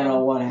with them. I don't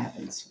know what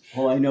happens.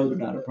 Well, I know they're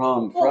not a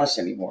problem for us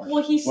anymore.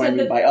 Well, he said what I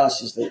mean by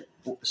us is the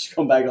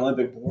Scumbag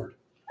Olympic Board.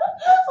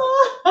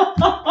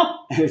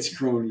 And it's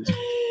cronies.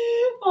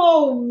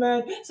 Oh,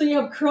 man. So you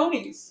have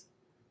cronies.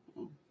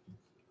 Of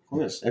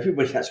course.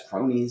 Everybody has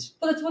cronies.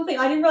 Well, that's one thing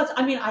I didn't realize.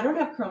 I mean, I don't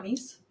have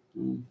cronies.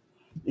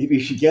 Maybe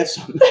you should get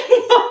some.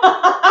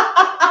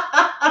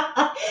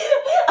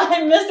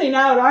 I'm missing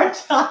out,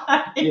 aren't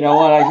I? You know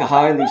what? I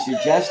highly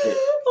suggest it.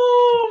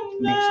 Oh,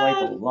 man. It makes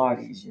life a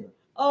lot easier.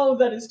 Oh,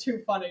 that is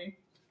too funny.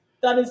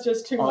 That is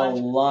just too much. A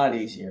lot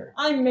easier.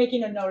 I'm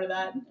making a note of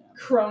that.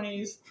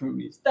 Cronies.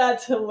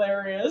 That's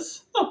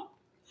hilarious.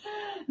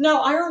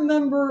 Now, I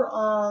remember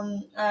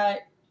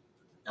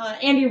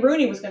Andy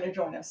Rooney was going to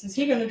join us. Is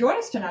he going to join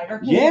us tonight? Or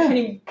can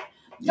he?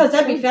 Because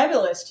that'd be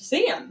fabulous to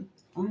see him.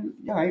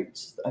 Yeah, right.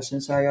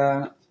 Since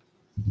I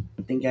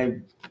think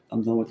I'm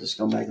done with the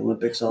Scumbag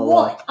Olympics.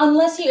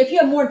 Unless if you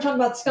have more to talk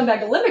about the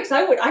Scumbag Olympics,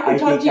 I could talk to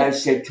you. I think I've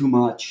said too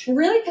much.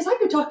 Really? Because I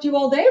could talk to you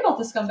all day about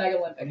the Scumbag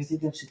Olympics. I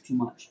think I've said too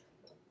much.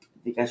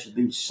 I think I should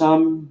leave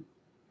some.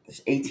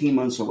 It's 18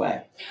 months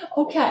away.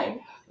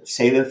 Okay.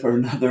 Save it for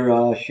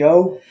another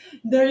show.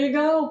 There you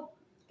go.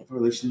 If our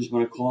listeners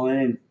want to call in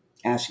and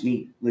ask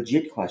me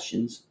legit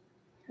questions.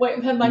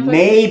 Wait, have my questions...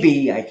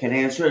 Maybe I can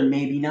answer and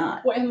maybe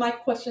not. Wait, have my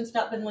questions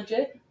not been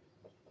legit?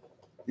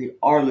 They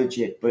are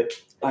legit, but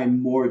I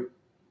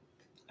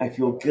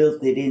feel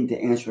guilted into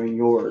answering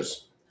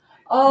yours.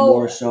 Oh.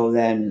 More so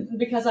than...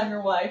 Because I'm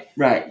your wife.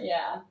 Right.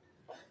 Yeah.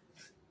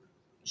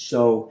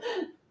 So,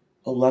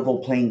 a level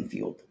playing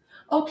field.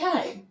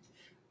 Okay.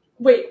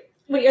 Wait,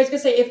 I was going to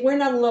say, if we're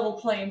not a level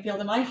playing field,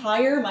 am I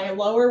higher? Am I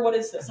lower? What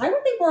is this? I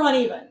would think we're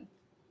uneven.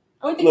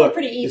 I would think we're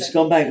pretty even. The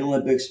Scumbag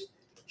Olympics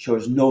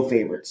shows no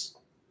favorites.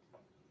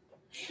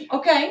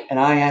 Okay. And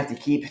I have to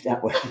keep it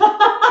that way.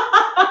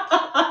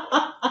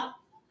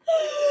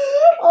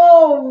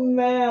 Oh,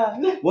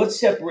 man. What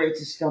separates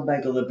the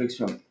Scumbag Olympics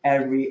from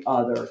every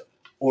other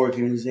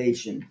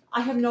organization?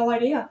 I have no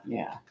idea.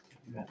 Yeah,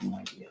 you have no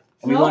idea.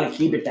 And we No? want to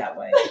keep it that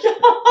way.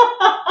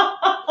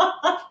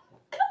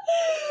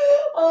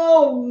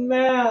 Oh,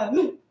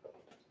 man.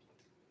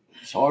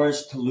 It's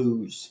ours to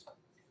lose.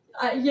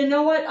 You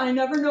know what? I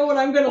never know what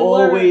I'm going to All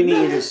learn. we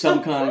need is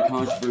some kind of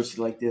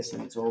controversy like this,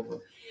 and it's over.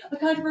 A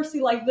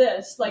controversy like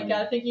this, like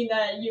thinking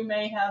that you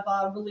may have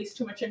released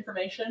too much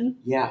information.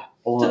 Yeah,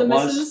 all To at the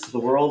once missus? to the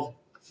world.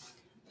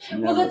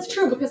 Well, that's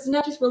true, because it's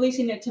not just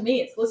releasing it to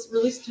me, it's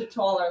released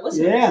to all our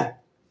listeners. Yeah.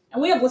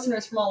 And we have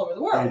listeners from all over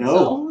the world. I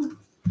know.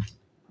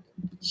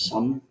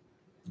 Some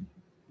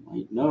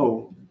might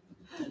know.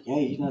 Like,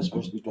 hey, he's not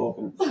supposed to be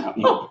talking about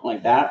me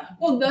like that.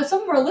 Well,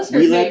 some of our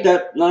listeners We let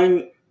that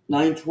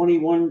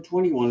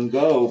 9:21:21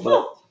 go,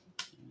 but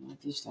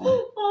not this time.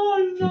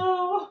 Oh,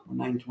 no.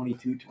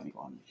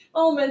 9:22:21.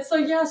 Oh, man. So,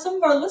 yeah, some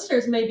of our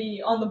listeners may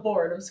be on the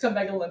board of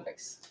Scumbag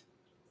Olympics.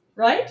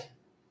 Right?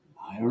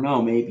 I don't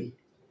know, maybe.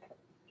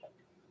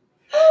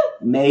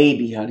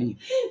 Maybe, honey.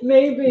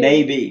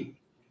 Maybe.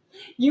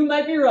 You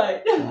might be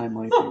right. I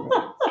might be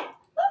right.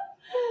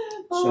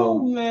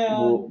 Oh, man.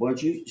 Why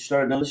don't you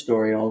start another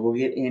story? I'll go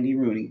get Andy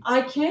Rooney.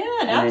 I can,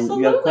 And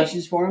absolutely. you have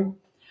questions for him?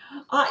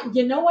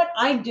 You know what?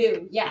 I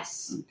do,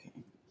 yes. Okay.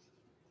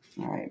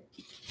 All right.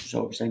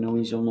 So, because I know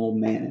he's an old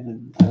man,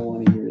 and I don't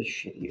want to hear his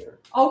shit here.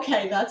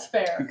 Okay, that's You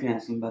fair. can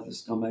ask him about the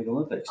Scumbag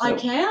Olympics. I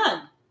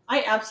can.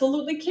 I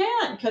absolutely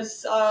can,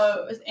 because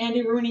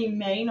Andy Rooney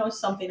may know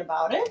something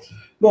about it.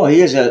 Well,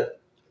 he's a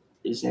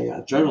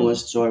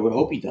journalist, so I would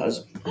hope he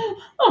does.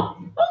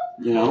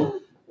 You know?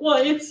 Well,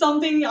 it's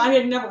something I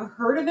had never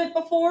heard of it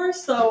before,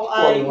 so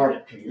Well, you heard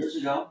it 2 years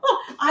ago.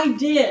 I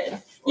did.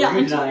 Or Yeah,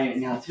 you're denying it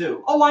now,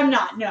 too. Oh, I'm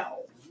not,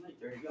 no.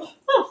 There you go.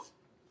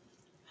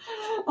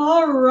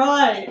 All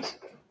right.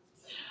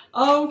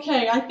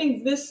 Okay, I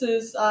think this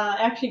is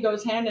actually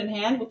goes hand in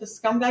hand with the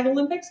Scumbag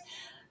Olympics.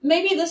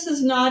 Maybe this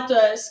is not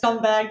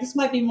scumbag. This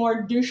might be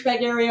more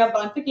douchebag area,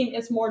 but I'm thinking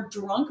it's more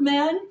drunk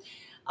man.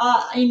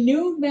 A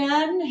nude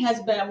man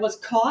was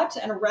caught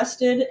and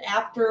arrested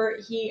after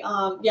he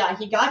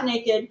got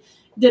naked,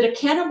 did a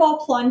cannonball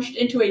plunge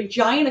into a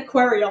giant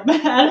aquarium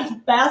at a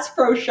Bass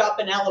Pro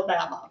Shop in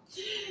Alabama.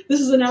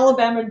 This is in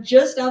Alabama,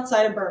 just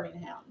outside of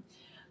Birmingham.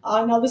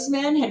 Now, this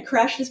man had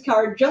crashed his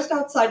car just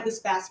outside this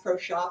Bass Pro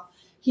Shop.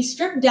 He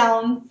stripped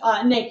down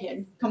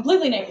naked,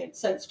 completely naked,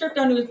 stripped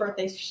down to his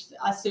birthday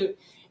suit,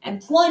 and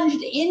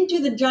plunged into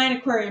the giant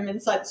aquarium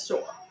inside the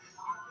store.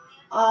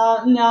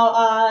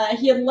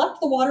 He had left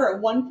the water at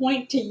one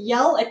point to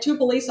yell at 2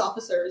 police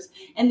officers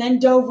and then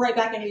dove right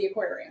back into the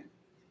aquarium.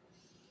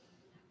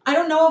 I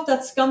don't know if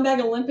that's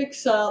Scumbag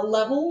Olympics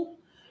level,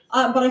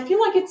 but I feel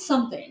like it's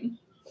something.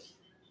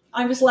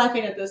 I'm just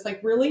laughing at this,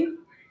 like, really?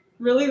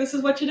 Really? This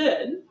is what you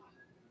did?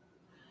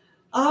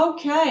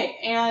 Okay,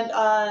 and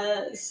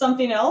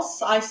something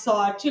else I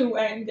saw too,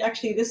 and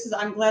actually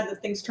I'm glad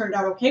that things turned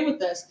out okay with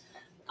this.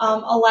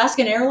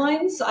 Alaskan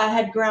Airlines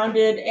had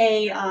grounded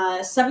a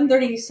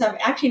 737,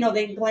 actually no,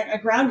 they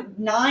grounded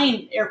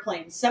 9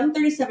 airplanes,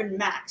 737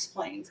 MAX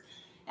planes,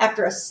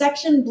 after a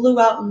section blew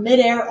out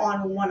midair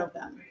on one of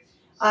them.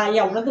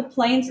 One of the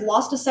planes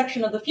lost a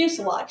section of the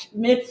fuselage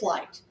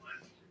mid-flight.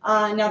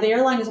 Now, the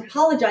airline has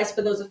apologized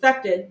for those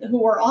affected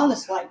who were on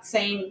this flight,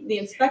 saying the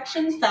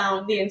inspection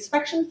found,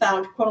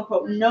 quote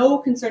unquote, no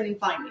concerning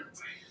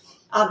findings.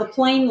 The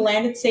plane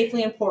landed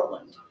safely in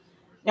Portland.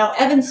 Now,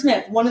 Evan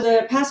Smith, one of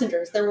the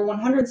passengers, there were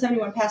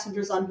 171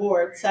 passengers on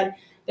board, said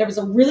there was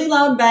a really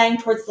loud bang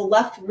towards the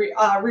left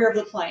rear of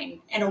the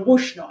plane and a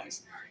whoosh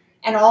noise,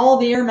 and all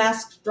the air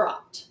masks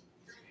dropped.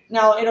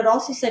 Now, it had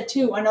also said,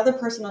 too, another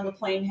person on the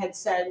plane had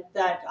said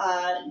that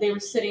they were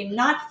sitting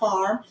not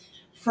far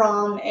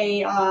from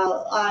a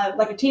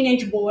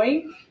teenage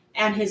boy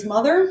and his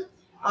mother.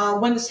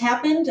 When this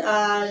happened,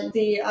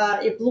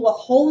 it blew a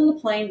hole in the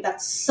plane that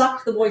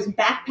sucked the boy's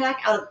backpack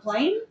out of the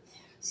plane.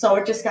 So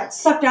it just got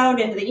sucked out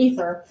into the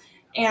ether.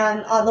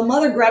 And the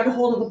mother grabbed a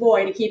hold of the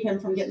boy to keep him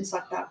from getting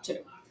sucked out, too.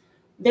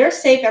 They're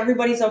safe.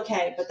 Everybody's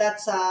okay. But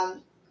that's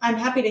I'm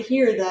happy to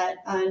hear that.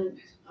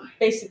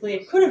 Basically,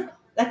 that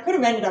could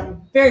have ended up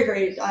very,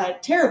 very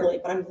terribly,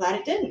 but I'm glad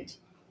it didn't.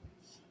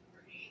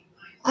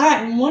 All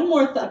right, and one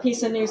more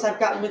piece of news I've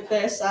got with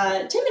this.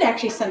 Tim had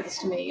actually sent this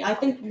to me. I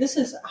think this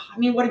is,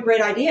 what a great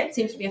idea. It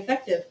seems to be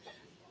effective.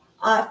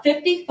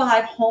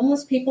 55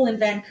 homeless people in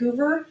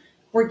Vancouver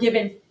were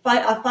given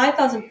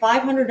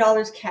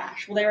 $5,500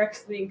 cash. Well, they're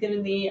actually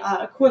given the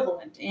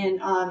equivalent in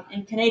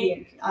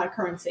Canadian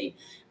currency,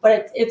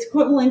 but it's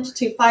equivalent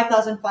to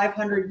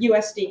 5,500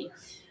 USD.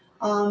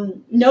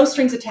 No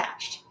strings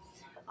attached.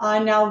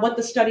 Now, what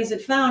the studies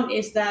had found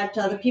is that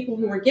the people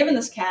who were given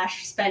this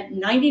cash spent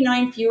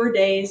 99 fewer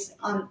days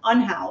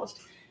unhoused,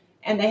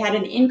 and they had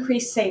an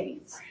increased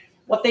savings.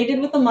 What they did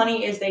with the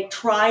money is they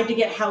tried to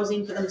get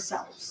housing for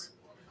themselves.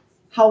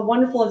 How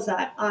wonderful is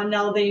that?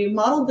 Now, they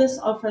modeled this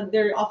off of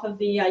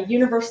the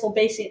Universal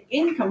Basic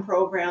Income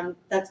Program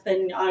that's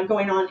been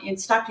going on in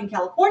Stockton,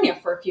 California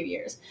for a few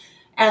years.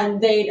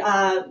 And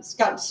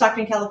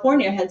Stockton,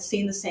 California had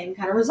seen the same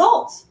kind of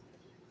results.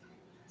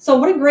 So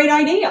what a great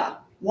idea.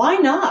 Why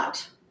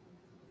not?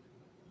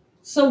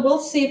 So we'll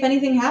see if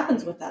anything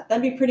happens with that.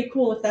 That'd be pretty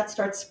cool if that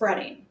starts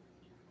spreading.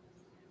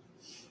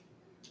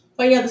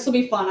 But yeah, this will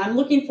be fun. I'm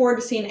looking forward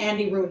to seeing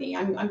Andy Rooney.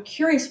 I'm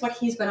curious what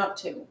he's been up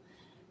to.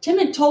 Tim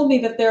had told me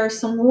that there are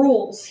some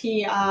rules.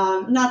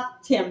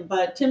 Not Tim,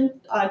 but Tim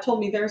told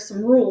me there are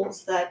some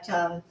rules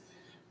that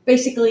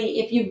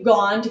basically if you've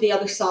gone to the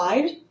other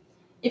side,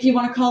 if you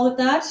want to call it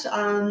that,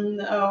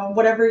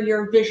 whatever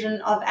your vision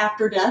of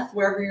after death,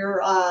 wherever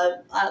your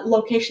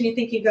location you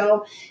think you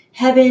go,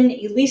 heaven,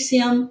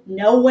 Elysium,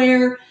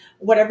 nowhere,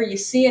 whatever you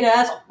see it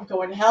as,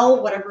 going to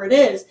hell, whatever it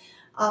is,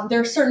 there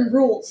are certain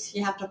rules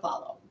you have to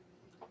follow.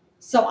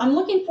 So I'm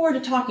looking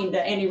forward to talking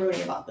to Andy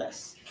Rooney about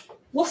this.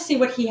 We'll see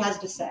what he has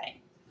to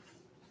say.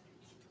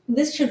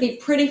 This should be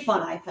pretty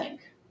fun, I think.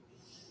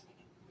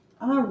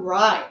 All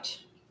right.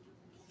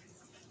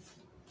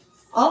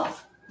 Oh,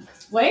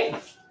 wait.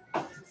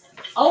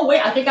 Oh,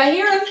 wait, I think I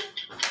hear him.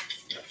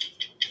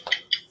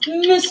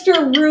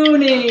 Mr.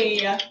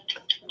 Rooney.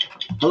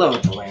 Hello,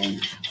 Joanne.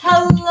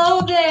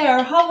 Hello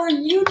there. How are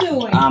you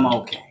doing? I'm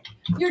okay.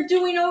 You're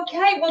doing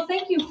okay. Well,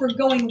 thank you for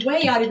going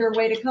way out of your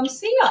way to come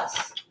see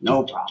us.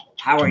 No problem.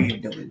 How are you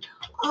doing?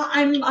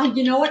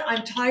 You know what?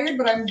 I'm tired,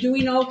 but I'm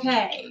doing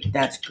okay.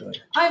 That's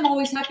good. I'm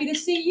always happy to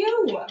see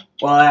you.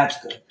 Well,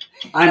 that's good.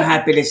 I'm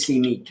happy to see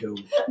me too.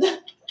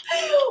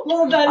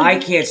 Well, then I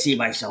can't see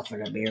myself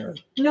in a mirror.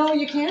 No,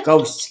 you can't?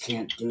 Ghosts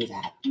can't do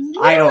that. Really?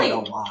 I don't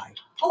know why.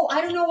 Oh,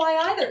 I don't know why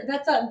either.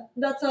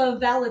 That's a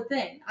valid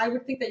thing. I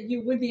would think that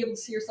you would be able to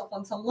see yourself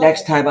on some level.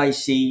 Next time I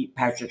see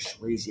Patrick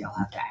Swayze, I'll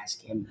have to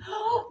ask him.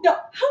 No,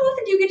 how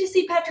often do you get to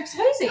see Patrick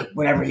Swayze?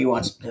 Whenever he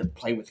wants to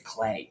play with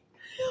clay.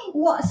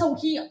 What? So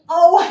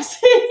I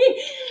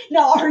see.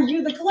 Now, are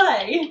you the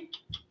clay?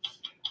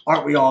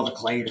 Aren't we all the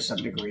clay to some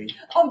degree?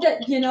 Oh,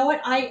 you know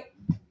what?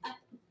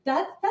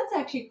 That's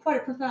actually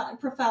quite a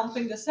profound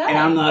thing to say. And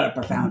I'm not a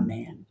profound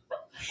man.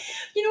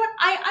 You know what?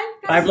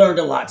 I've learned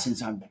a lot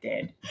since I'm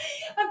dead.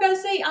 I've got to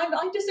say,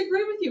 I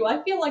disagree with you.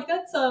 I feel like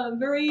that's a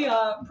very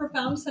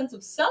profound sense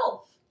of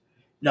self.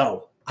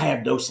 No, I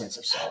have no sense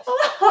of self.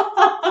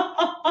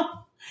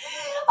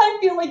 I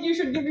feel like you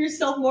should give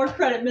yourself more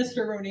credit,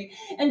 Mr. Rooney.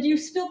 And do you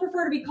still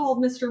prefer to be called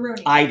Mr.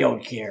 Rooney? I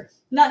don't care.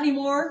 Not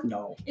anymore?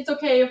 No. It's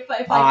okay if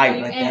I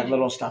let that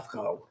little stuff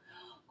go.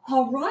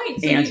 All right.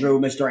 So Andrew,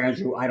 Mr.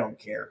 Andrew, I don't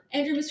care.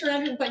 Andrew, Mr.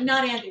 Andrew, but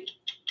not Andy.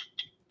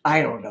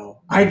 I don't know.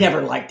 I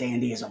never liked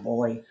Andy as a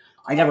boy.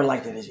 I never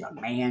liked it as a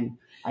man.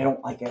 I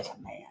don't like it as a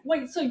man.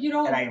 Wait, so you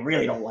don't... And I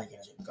really don't like it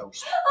as a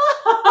ghost.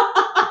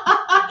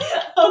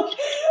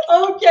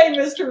 Okay,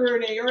 Mr.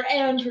 Rooney or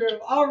Andrew.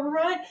 All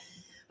right.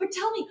 But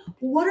tell me,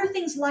 what are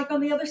things like on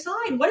the other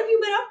side? What have you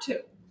been up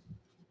to?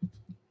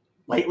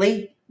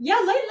 Lately? Yeah,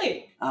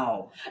 lately.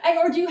 Oh.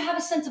 Or do you have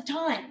a sense of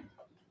time?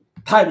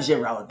 Time's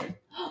irrelevant.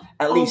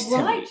 At least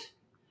to me.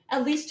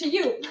 At least to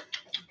you.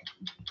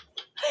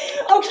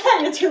 Okay,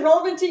 it's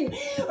irrelevant to you.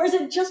 Or is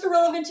it just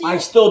irrelevant to you? I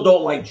still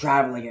don't like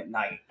traveling at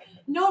night.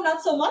 No,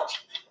 not so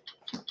much.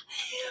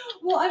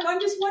 Well,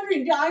 I'm just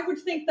wondering. I would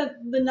think that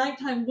the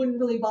nighttime wouldn't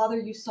really bother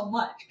you so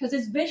much because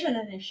is vision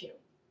an issue?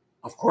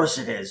 Of course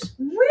it is.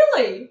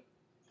 Really?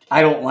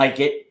 I don't like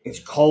it. It's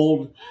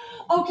cold.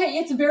 Okay,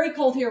 it's very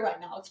cold here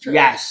right now. It's true.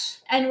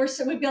 Yes. And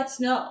we've got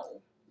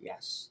snow.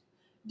 Yes.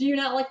 Do you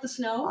not like the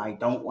snow? I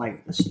don't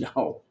like the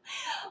snow.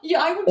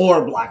 Yeah, I would.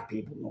 Or black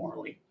people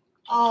normally.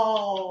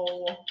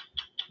 Oh,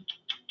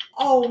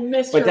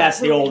 Mr. But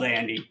that's Rooney. the old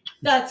Andy.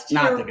 That's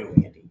not terrible. the new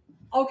Andy.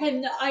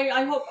 Okay,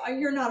 I hope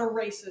you're not a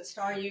racist,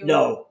 are you?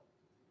 No,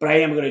 but I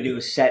am going to do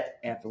a set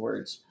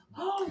afterwards.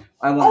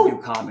 I want to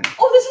do comedy.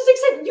 Oh, this is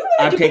exciting.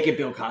 I'm taking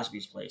Bill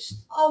Cosby's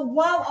place. Oh,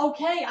 wow.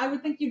 Okay. I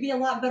would think you'd be a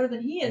lot better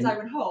than he is, I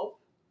would hope.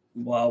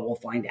 Well, we'll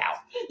find out.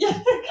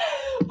 Yeah,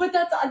 but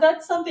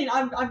that's something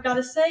I've got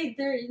to say.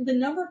 The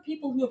number of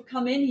people who have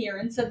come in here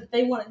and said that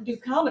they want to do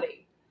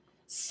comedy.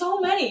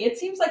 So many. It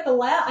seems like the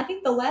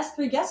last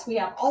 3 guests we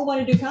have all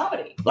want to do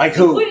comedy. Like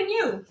who? Including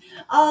you.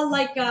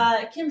 Like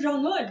Kim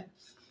Jong-un.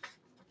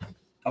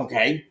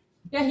 Okay.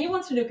 Yeah, he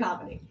wants to do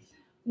comedy.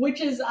 Which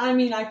is, I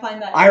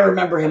find that... I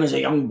remember him as a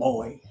young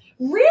boy.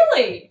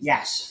 Really?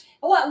 Yes.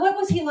 What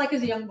was he like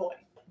as a young boy?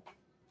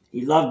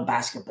 He loved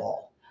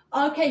basketball.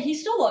 Okay, he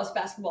still loves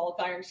basketball,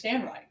 if I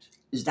understand right.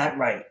 Is that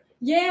right?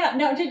 Yeah.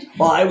 Now,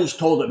 Well, I always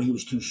told him he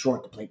was too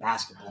short to play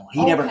basketball.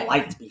 He never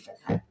liked me for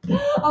that.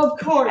 Of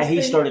course. And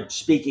he started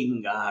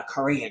speaking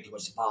Korean to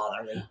his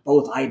father. They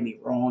both eyed me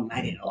wrong, and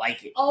I didn't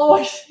like it. Oh,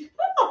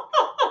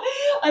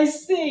 I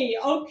see.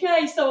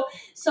 Okay, so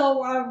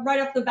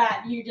right off the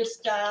bat, you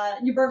just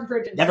you burnt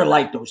bridges. Never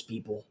liked those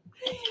people.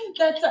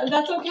 That's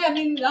okay.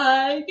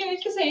 I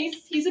can say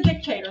he's a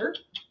dictator.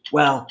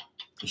 Well,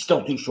 he's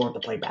still too short to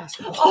play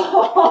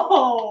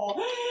basketball.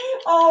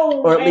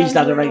 Or at least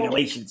on the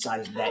regulation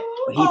size net.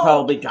 But he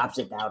probably drops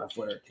it down a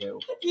foot or two.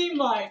 He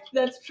might.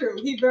 That's true.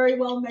 He very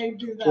well may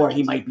do that. Or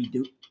he might be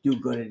do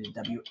good in the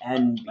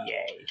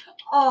WNBA.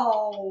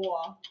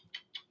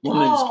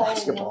 Women's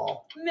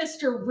basketball.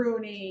 Mr.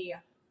 Rooney.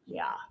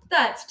 Yeah.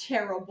 That's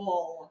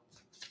terrible.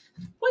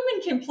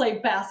 Women can play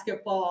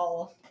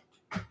basketball.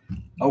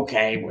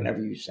 Okay,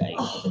 whatever you say.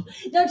 Oh,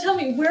 now tell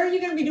me, where are you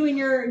going to be doing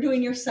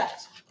your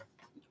set?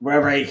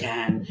 Wherever I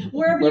can.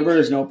 Wherever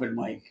there's an open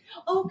mic.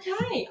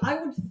 Okay, I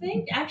would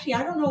think. Actually,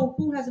 I don't know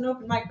who has an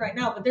open mic right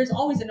now, but there's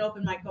always an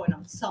open mic going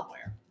on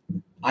somewhere.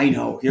 I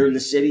know. Here in the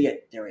city,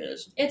 there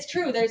is. It's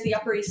true. There's the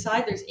Upper East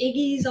Side. There's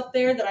Iggy's up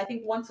there that I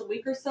think once a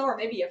week or so, or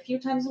maybe a few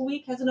times a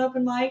week, has an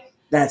open mic.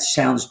 That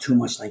sounds too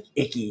much like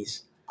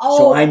Icky's. Oh,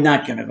 so I'm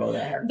not going to go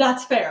there.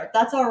 That's fair.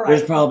 That's all right.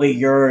 There's probably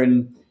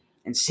urine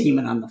and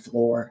semen on the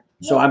floor.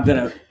 So I'm going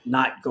to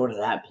not go to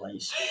that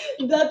place.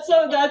 That's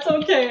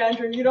okay,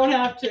 Andrew. You don't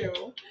have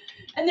to.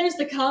 And there's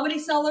the Comedy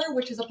Cellar,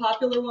 which is a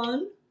popular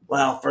one.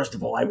 Well, first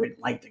of all, I would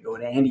like to go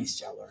to Andy's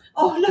cellar.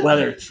 Oh, no.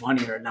 Whether it's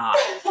funny or not.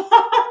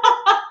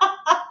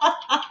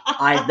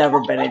 I've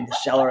never been in the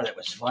cellar that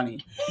was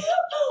funny.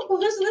 Well,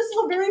 this is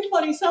a very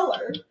funny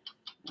cellar.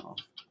 Well,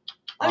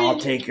 I'll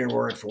take your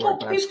word for it,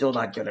 but I'm still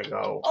not going to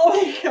go.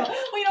 Oh, my God.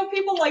 Well,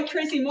 people like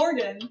Tracy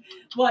Morgan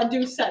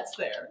do sets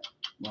there.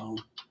 Well,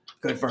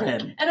 good for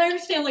him. And I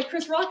understand,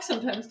 Chris Rock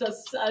sometimes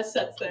does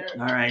sets there.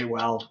 All right,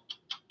 well,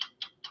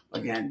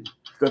 again,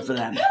 good for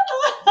them.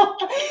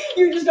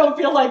 You just don't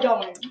feel like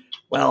going.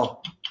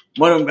 Well,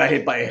 one of them got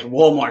hit by a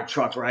Walmart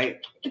truck,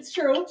 right? It's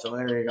true. So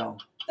there you go.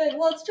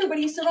 Well, it's true, but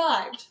he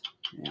survived.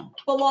 Yeah.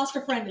 But lost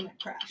a friend in that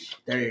crash.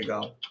 There you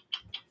go.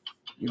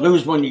 You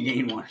lose one, you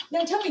gain one.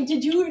 Now tell me,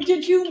 did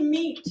you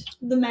meet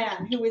the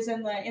man who was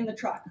in the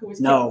truck? Who was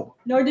No.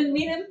 No, I didn't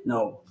meet him?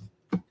 No.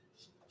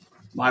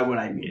 Why would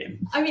I meet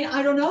him? I mean,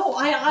 I don't know.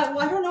 I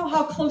don't know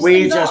how close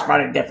we things just are.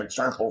 run in different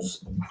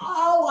circles.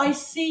 Oh, I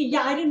see.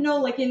 Yeah, I didn't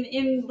know.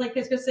 In I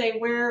was gonna say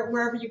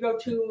wherever you go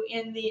to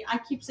in the, I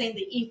keep saying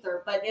the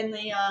ether, but in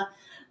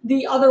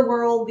the other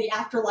world, the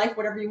afterlife,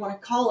 whatever you want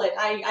to call it,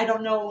 I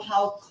don't know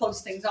how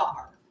close things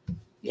are.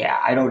 Yeah,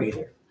 I don't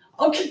either.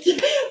 Okay.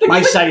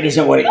 My sight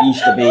isn't what it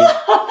used to be.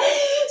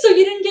 So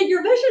you didn't get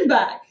your vision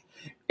back?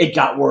 It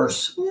got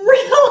worse.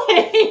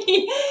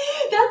 Really?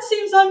 That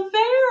seems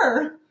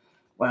unfair.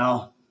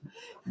 Well,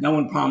 no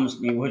one promised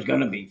me it was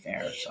going to be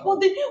fair. So.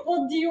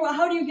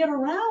 How do you get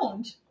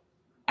around?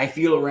 I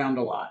feel around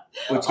a lot,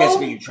 which gets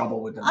me in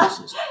trouble with the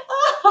missus.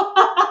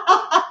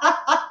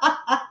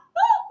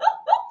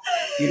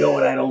 You know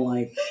what I don't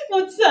like?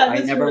 What's that? I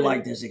never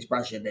liked this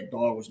expression that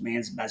dog was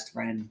man's best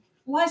friend.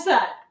 Why's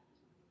that?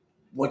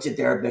 What's it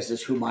their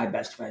business who my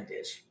best friend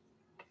is?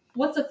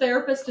 What's a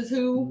therapist is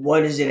who?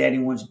 What is it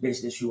anyone's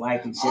business who I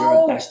consider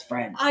a best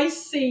friend? I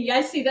see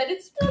that.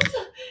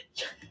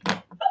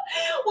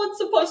 What's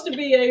supposed to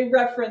be a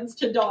reference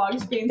to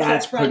dogs being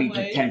That's so friendly.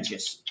 pretty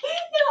pretentious. Yeah,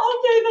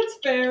 okay, that's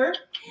fair.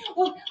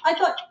 Well, I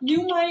thought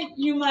you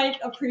might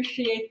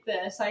appreciate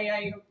this.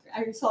 I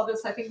saw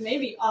this, I think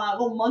maybe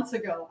months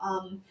ago.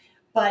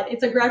 But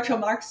it's a Groucho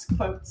Marx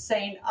quote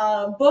saying,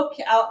 "Book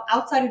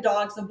outside of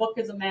dogs, a book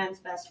is a man's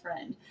best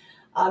friend,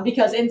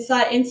 because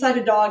inside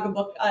a dog, a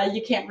book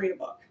you can't read a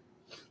book."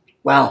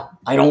 Well,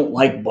 I don't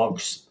like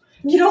books.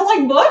 You don't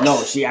like books? No,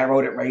 see, I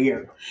wrote it right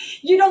here.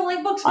 You don't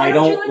like books? I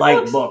don't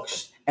like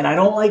books, and I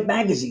don't like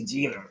magazines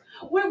either.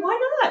 Wait, why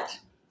not?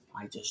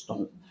 I just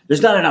don't.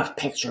 There's not enough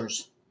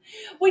pictures.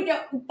 Wait,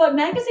 but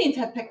magazines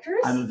have pictures?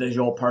 I'm a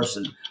visual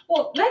person.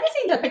 Well,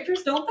 magazines have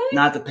pictures, don't they?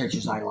 Not the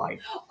pictures I like.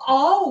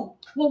 Oh,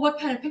 well, what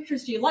kind of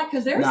pictures do you like?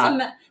 Because there's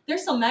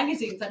some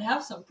magazines that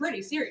have some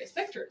pretty serious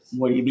pictures.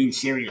 What do you mean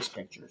serious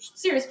pictures?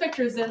 Serious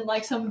pictures in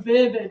some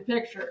vivid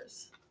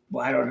pictures.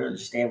 Well, I don't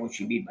understand what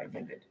you mean by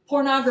vivid.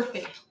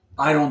 Pornography.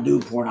 I don't do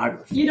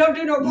pornography. You don't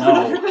do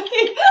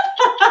pornography?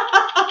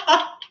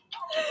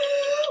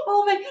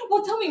 Oh, man.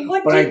 Well, tell me,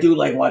 what But I do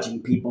like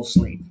watching people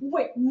sleep.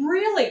 Wait,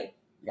 really?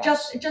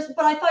 Yes.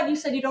 But I thought you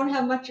said you don't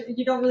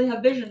really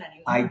have vision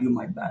anymore. I do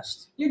my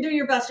best. You do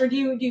your best, or do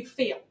you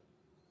feel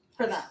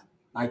for that?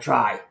 I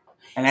try.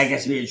 And that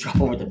gets me in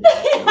trouble with the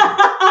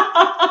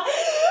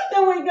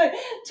No, wait, good.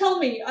 Tell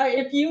me,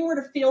 if you were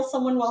to feel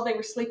someone while they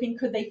were sleeping,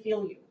 could they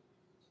feel you?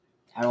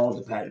 That all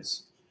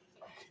depends.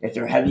 If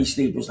they're heavy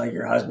sleepers like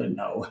your husband,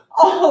 no.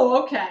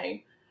 Oh,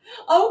 okay.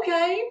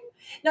 Okay.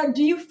 Now,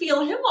 do you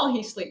feel him while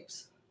he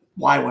sleeps?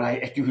 Why would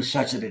I do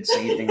such an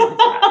insane thing like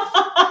that?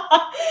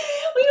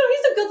 Well,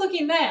 he's a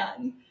good-looking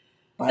man.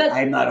 But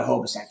I'm not a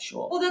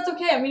homosexual. Well, that's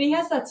okay. I mean, he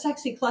has that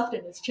sexy cleft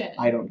in his chin.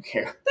 I don't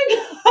care.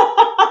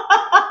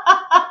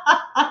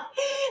 And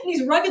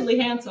he's ruggedly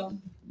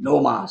handsome. No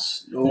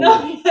mas. No,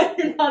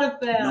 you're not a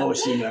fan. No,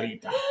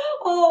 señorita.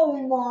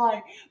 Oh,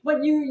 my.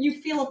 But you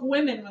feel up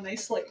women when they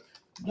sleep?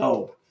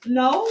 No.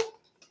 No?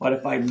 But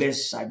if I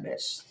miss, I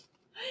miss.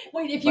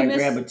 Wait, if you miss... I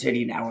grab a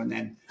titty now and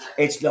then.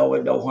 It's no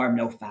harm,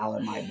 no foul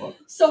in my book.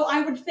 So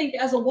I would think,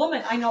 as a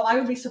woman, I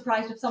would be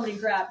surprised if somebody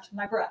grabbed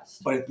my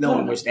breast. But if no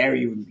one was there,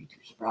 you wouldn't be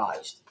too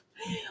surprised.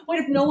 Wait,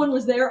 if no one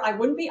was there, I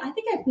wouldn't be? I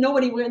think if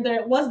nobody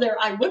was there,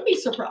 I would be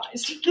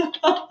surprised.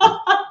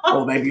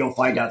 Well, maybe you'll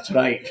find out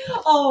tonight.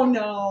 Oh,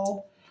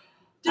 no.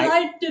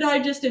 Did I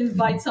just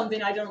invite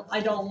something I don't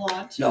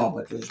want? No,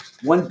 but there's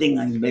one thing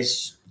I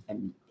miss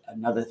and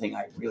another thing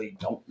I really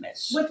don't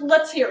miss.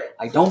 Let's hear it.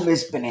 I don't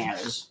miss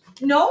bananas.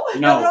 No, No.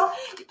 not at all.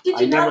 Did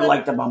I you never not?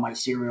 liked them on my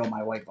cereal.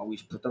 My wife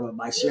always put them in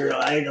my cereal.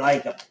 I didn't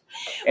like them.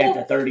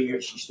 After 30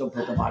 years, she still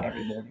put them on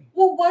every morning.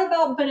 Well, what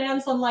about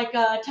bananas on like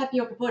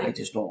tapioca pudding? I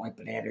just don't like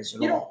bananas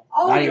at You don't. all.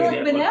 Oh, Not you even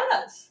don't like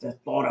bananas? The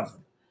thought of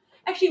them.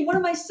 Actually, one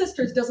of my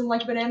sisters doesn't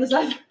like bananas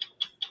either.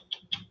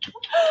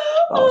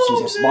 Oh,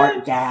 she's a smart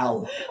man.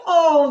 gal.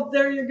 Oh,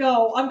 there you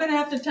go. I'm gonna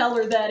have to tell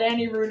her that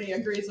Andy Rooney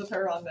agrees with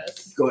her on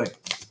this. Good.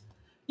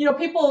 You know,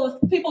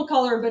 people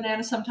call her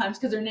banana sometimes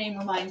because her name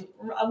rhymes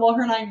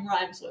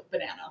with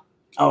banana.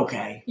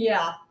 Okay.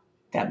 Yeah.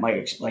 That might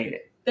explain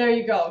it. There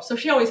you go. So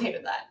she always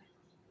hated that.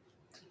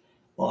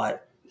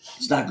 But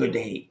it's not good to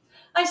hate.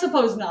 I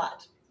suppose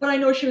not. But I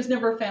know she was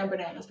never a fan of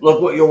bananas.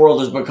 Look what your world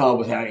has become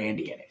without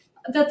Andy in it.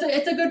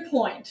 It's a good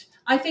point.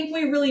 I think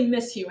we really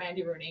miss you,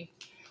 Andy Rooney.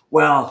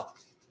 Well,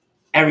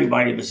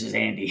 everybody misses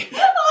Andy.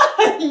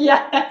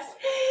 Yes.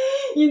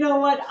 You know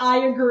what? I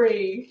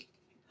agree.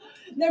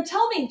 Now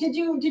tell me, did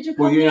you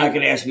Well, you're not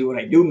going to ask me what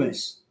I do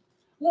miss.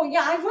 Well,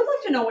 yeah, I would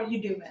like to know what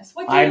you do miss.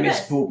 What do I you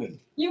miss pooping.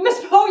 You miss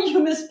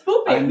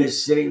pooping. I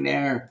miss sitting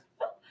there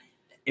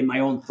in my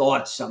own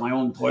thoughts on my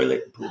own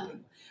toilet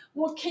pooping.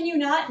 Well, can you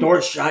not?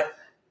 Door shut.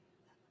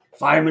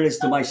 5 minutes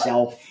to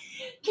myself.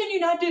 Can you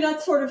not do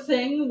that sort of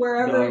thing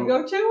wherever you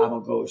go to? I'm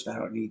a ghost. I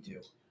don't need to.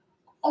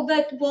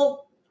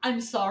 Oh, I'm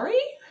sorry?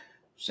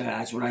 So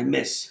that's what I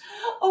miss.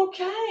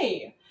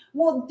 Okay.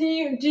 Well, do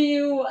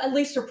you at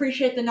least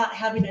appreciate the not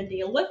having to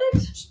deal with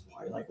it?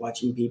 I like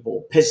watching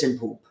people piss and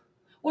poop.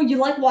 Well, you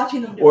like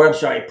watching them do Or, it. I'm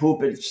sorry,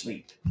 poop and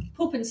sleep.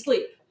 Poop and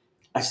sleep.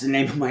 That's the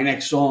name of my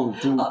next song,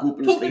 too. Poop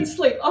and Poop Sleep. and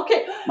sleep.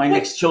 Okay. My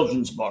next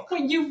children's book.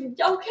 Well,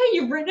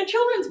 you've written a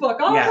children's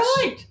book. All Yes.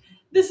 right.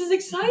 This is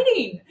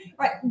exciting.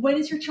 All right. When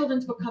is your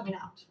children's book coming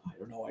out? I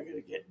don't know. I got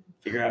to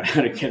figure out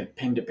how to get a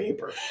pen to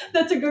paper.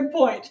 That's a good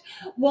point.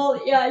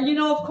 Well, yeah,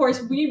 of course,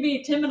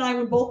 Tim and I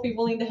would both be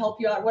willing to help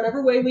you out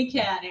whatever way we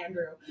can,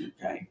 Andrew.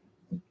 Okay.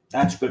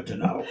 That's good to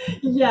know.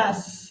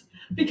 Yes,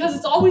 because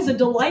it's always a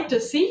delight to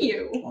see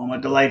you. Well, I'm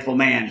a delightful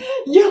man.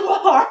 You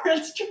are.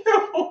 It's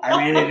true. I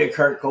ran into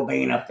Kurt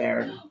Cobain up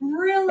there.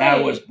 Really?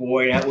 That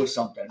was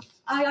something.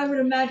 I would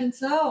imagine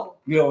so.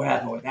 You know what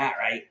happened with that,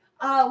 right?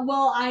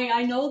 Well,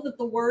 I know that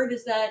the word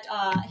is that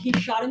he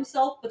shot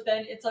himself, but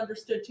then it's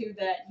understood too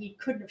that he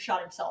couldn't have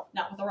shot himself,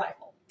 not with a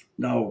rifle.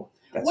 No.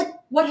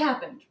 What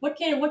happened? What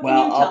can you tell?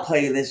 Well, I'll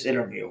play this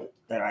interview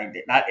that I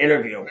did. Not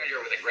interview. With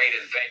a great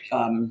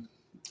invention.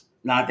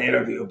 Not the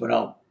interview,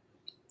 but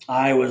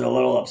I was a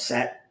little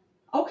upset.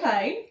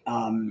 Okay.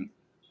 Let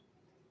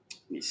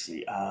me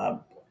see.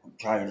 I'm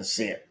trying to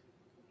see it.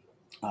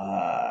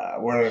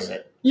 Where is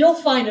it? You'll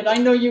find it. I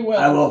know you will.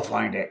 I will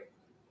find it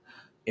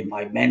in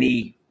my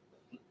many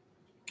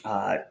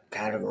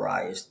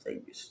categorized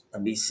things.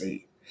 Let me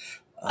see.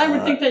 I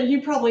would think that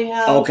you probably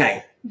have.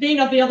 Okay. Being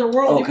of the other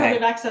world, you Okay. probably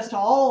have access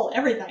to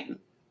everything.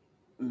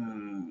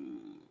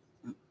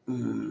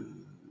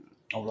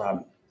 Hold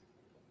on.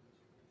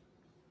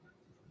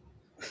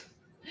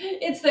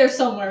 It's there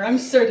somewhere, I'm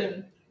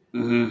certain.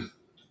 Mm-hmm.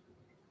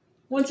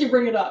 Once you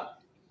bring it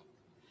up.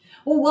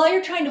 Well, while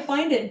you're trying to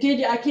find it,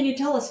 can you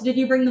tell us? Did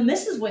you bring the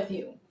missus with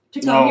you to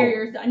come hear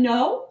your?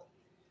 No.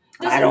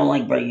 I don't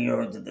like bringing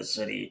her into the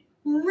city.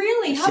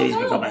 Really? The How city's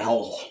come? become a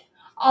hellhole.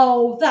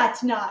 Oh,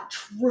 that's not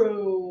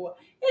true.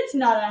 It's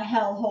not a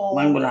hellhole.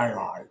 When would I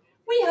lie?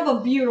 We have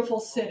a beautiful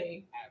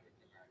city.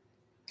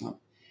 You'd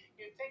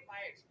think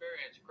my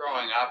experience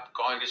growing up,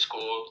 going to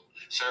school,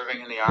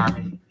 serving in the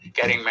army,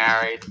 getting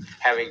married,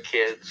 having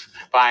kids,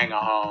 buying a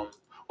home,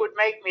 would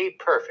make me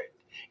perfect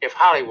if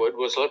Hollywood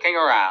was looking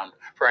around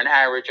for an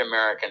average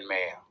American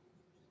male.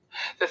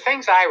 The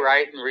things I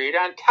write and read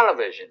on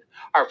television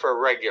are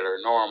for regular,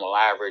 normal,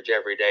 average,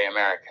 everyday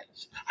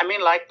Americans. I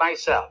mean, like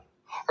myself,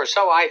 or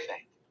so I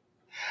think.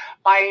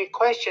 My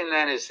question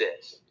then is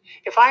this.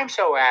 If I'm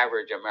so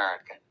average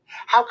American,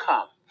 how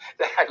come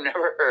that I've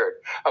never heard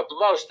of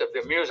most of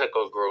the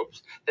musical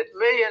groups that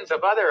millions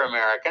of other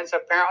Americans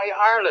apparently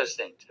are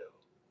listening to?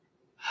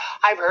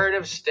 I've heard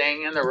of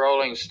Sting and the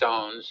Rolling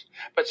Stones,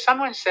 but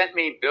someone sent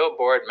me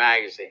Billboard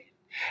magazine,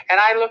 and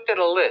I looked at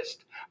a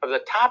list of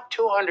the top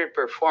 200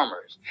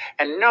 performers,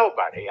 and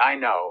nobody I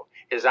know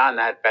is on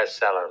that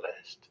bestseller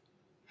list.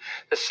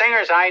 The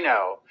singers I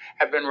know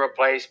have been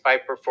replaced by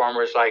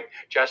performers like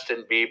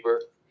Justin Bieber,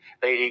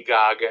 Lady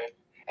Gaga,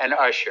 and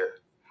Usher.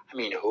 I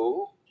mean,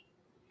 who?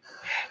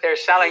 They're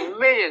selling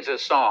millions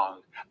of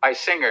songs by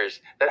singers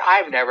that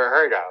I've never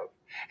heard of.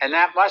 And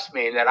that must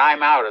mean that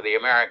I'm out of the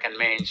American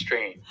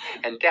mainstream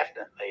and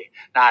definitely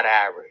not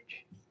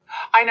average.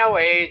 I know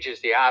age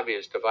is the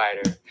obvious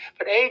divider,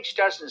 but age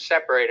doesn't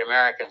separate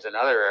Americans in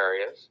other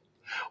areas.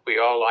 We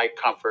all like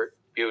comfort,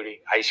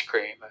 beauty, ice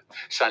cream, a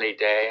sunny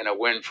day, and a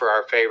win for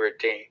our favorite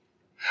team.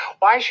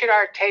 Why should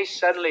our tastes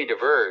suddenly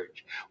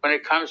diverge when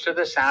it comes to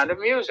the sound of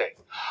music?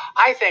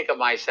 I think of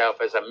myself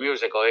as a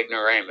musical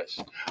ignoramus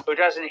who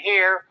doesn't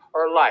hear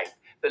or like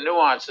the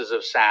nuances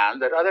of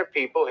sound that other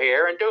people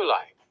hear and do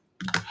like.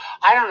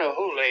 I don't know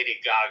who Lady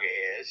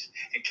Gaga is,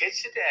 and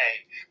kids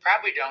today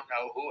probably don't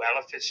know who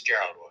Ella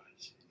Fitzgerald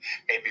was.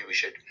 Maybe we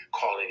should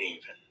call it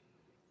even.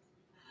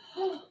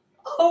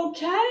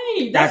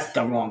 Okay. That's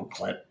the wrong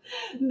clip.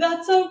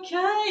 That's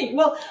okay.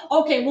 Well,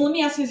 let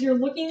me ask you, as you're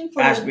looking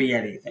for Ask me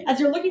anything. As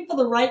you're looking for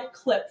the right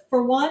clip,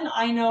 for one,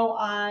 I know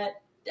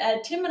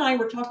Tim and I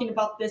were talking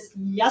about this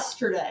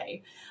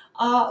yesterday.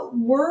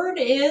 Word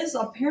is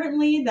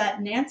apparently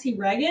that Nancy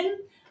Reagan,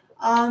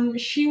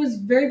 she was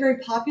very, very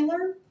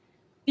popular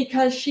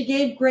because she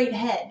gave great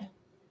head.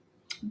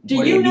 Do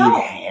what you do you know?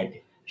 Mean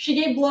head? She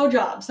gave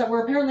blowjobs that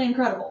were apparently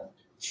incredible.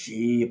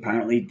 She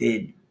apparently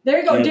did. There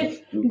you go.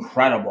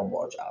 Incredible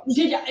blowjobs.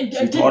 She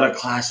taught a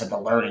class at the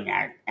Learning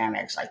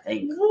Annex, I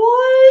think.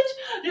 What?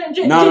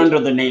 Not under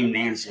the name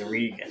Nancy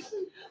Reagan.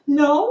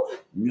 No?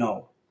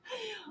 No.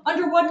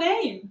 Under what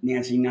name?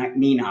 Nancy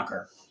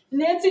Knee-Knocker.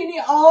 Nancy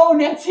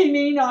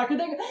Knee-Knocker.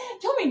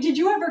 Tell me, did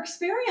you ever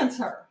experience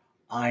her?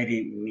 I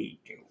didn't need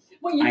to.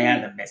 Well, I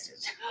had the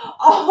missus.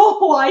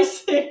 Oh, I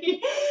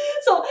see.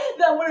 So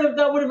that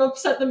would have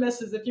upset the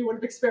missus if you would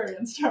have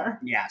experienced her.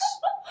 Yes.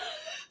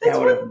 That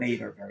would have made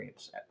her very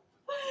upset.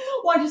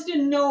 Well, I just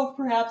didn't know if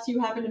perhaps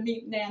you happened to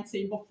meet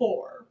Nancy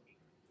before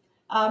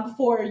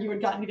you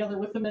had gotten together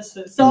with the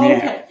missus. So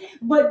okay,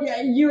 but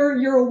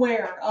you're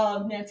aware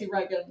of Nancy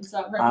Reagan's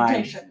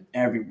reputation.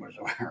 Everyone's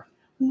aware.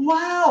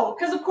 Wow,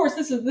 because of course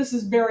this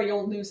is very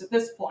old news at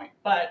this point,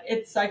 but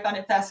I found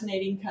it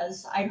fascinating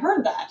because I'd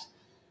heard that.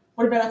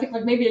 Would have been, I think,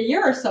 like maybe a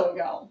year or so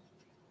ago,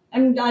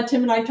 and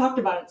Tim and I talked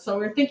about it. So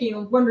we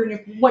were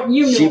wondering what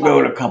you knew. She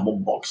wrote a couple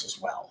books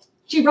as well.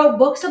 She wrote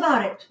books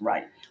about it.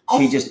 Right.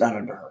 She just not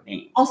under her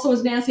name. Also,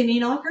 is Nancy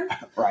Knee-Knocker?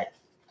 Right.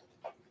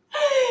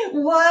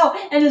 Wow,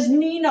 and as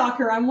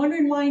Knee-Knocker, I'm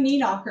wondering why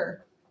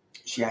Knee-Knocker.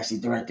 She actually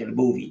directed a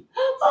movie.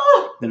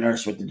 The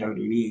Nurse with the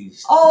Dirty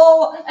Knees.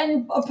 Oh,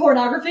 and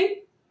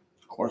pornography?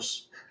 Of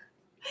course.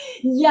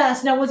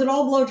 Yes. Now, was it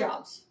all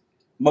blowjobs?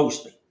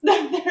 Mostly.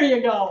 There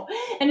you go.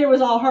 And it was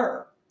all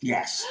her.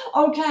 Yes.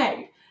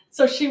 Okay.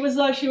 So she was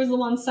the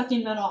one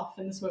sucking men off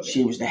in this movie.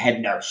 She was the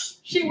head nurse.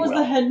 She was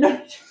the head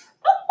nurse.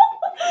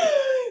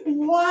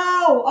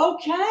 Wow.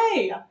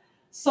 Okay.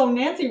 So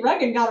Nancy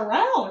Reagan got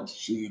around.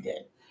 She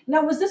did.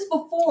 Now, was this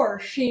before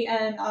she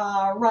and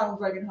Ronald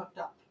Reagan hooked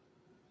up?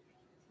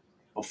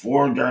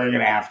 Before, during,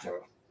 and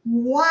after.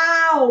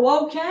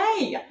 Wow.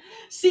 Okay.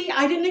 See,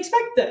 I didn't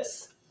expect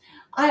this.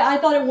 I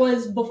thought it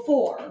was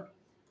before,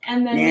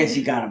 and then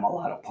Nancy got him a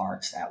lot of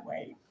parts that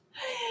way.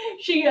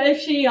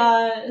 If she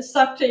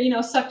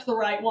sucked the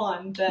right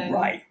one, then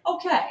right.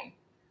 Okay,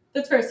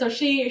 that's fair. So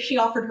she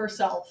offered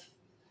herself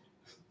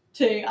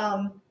to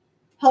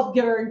help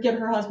get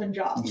her husband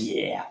jobs.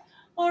 Yeah.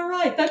 All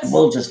right.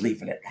 We'll just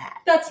leave it at that.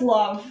 That's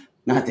love.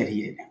 Not that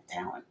he didn't have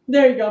talent.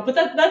 There you go. But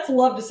that's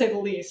love, to say the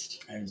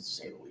least. That is to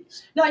say the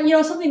least.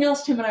 Now, something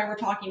else Tim and I were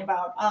talking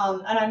about,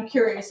 and I'm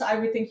curious. I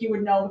would think you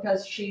would know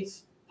because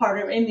she's part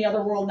of in the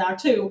other world now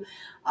too.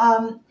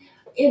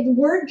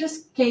 Word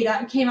just came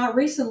out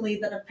recently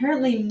that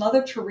apparently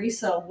Mother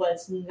Teresa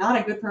was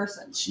not a good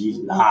person. She's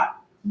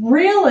not.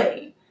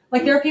 Really?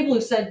 Like, there are people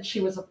who said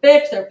she was a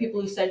bitch. There are people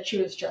who said she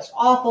was just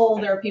awful.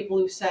 There are people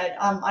who said,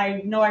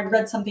 I know I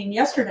read something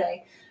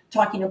yesterday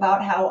talking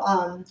about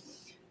how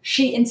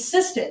she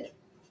insisted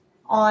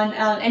on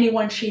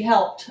anyone she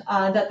helped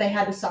that they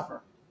had to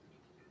suffer.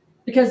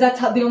 Because that's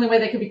the only way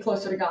they could be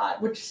closer to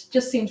God, which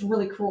just seems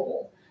really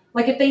cruel.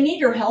 Like, if they need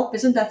your help,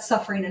 isn't that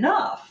suffering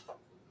enough?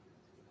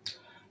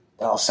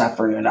 Well,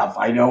 suffering enough.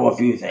 I know a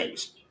few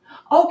things.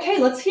 Okay,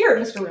 let's hear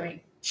it, Mr.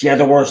 Rooney. She had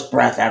the worst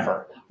breath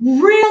ever.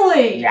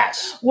 Really?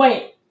 Yes.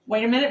 Wait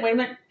a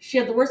minute. She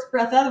had the worst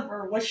breath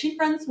ever. Was she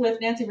friends with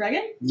Nancy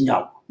Reagan?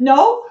 No.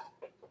 No?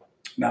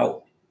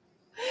 No.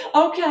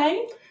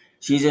 Okay.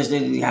 She just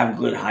didn't have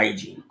good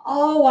hygiene.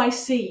 Oh, I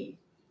see.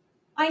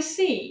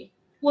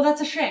 Well,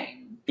 that's a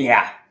shame.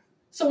 Yeah.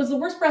 So it was the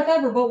worst breath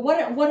ever, but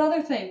what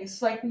other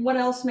things? Like, what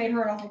else made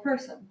her an awful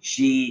person?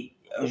 She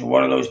was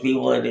one of those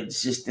people that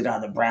insisted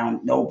on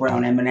no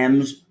brown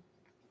M&Ms.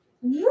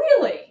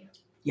 Really?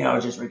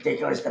 Just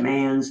ridiculous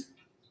demands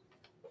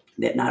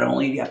that not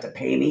only do you have to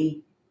pay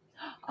me,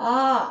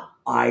 I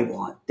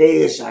want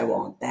this, I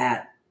want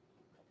that.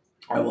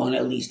 I want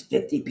at least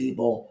 50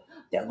 people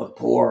that look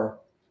poor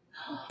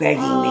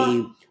begging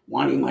me,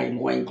 wanting my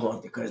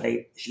loincloth because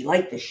she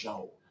liked the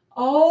show.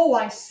 Oh,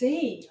 I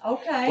see.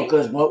 Okay.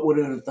 Because what would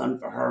it have done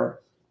for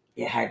her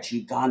had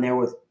she gone there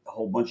with a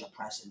whole bunch of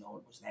press and no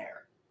one was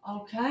there?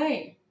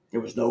 Okay. There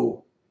was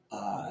no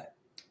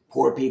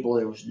poor people.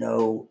 There was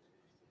no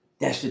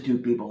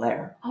destitute people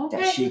there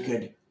that she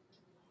could.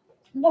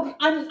 Well,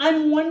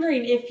 I'm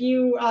wondering if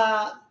you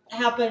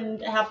happen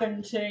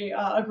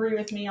to agree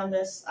with me on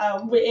this.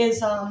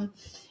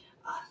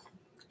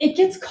 It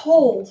gets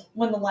cold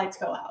when the lights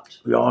go out.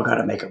 We all got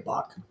to make a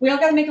buck.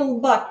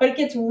 But it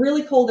gets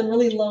really cold and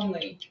really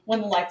lonely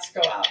when the lights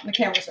go out and the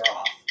cameras are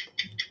off.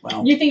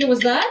 Well, you think it was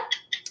that?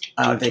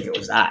 I don't think it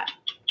was that.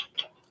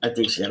 I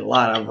think she had a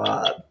lot of.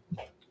 I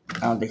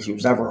don't think she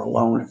was ever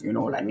alone, if you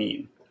know what I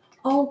mean.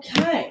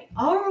 Okay.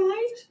 All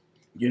right.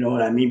 You know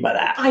what I mean by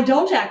that? I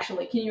don't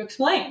actually. Can you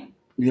explain?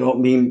 You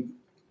don't mean,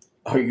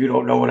 or you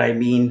don't know what I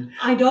mean?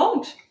 I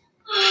don't.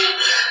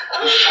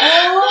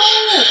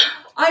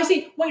 Oh, I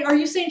see. Wait, are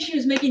you saying she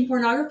was making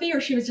pornography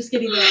or she was just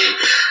getting laid?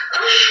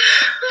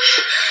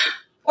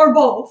 Or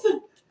both?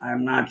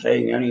 I'm not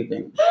saying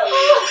anything.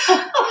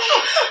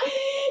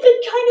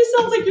 It kind of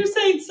sounds like you're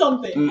saying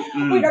something.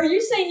 Mm-mm. Wait, are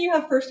you saying you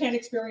have firsthand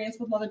experience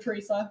with Mother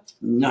Teresa?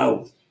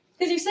 No.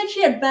 Because you said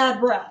she had bad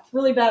breath,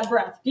 really bad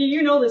breath. Do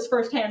you know this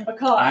firsthand?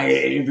 Because I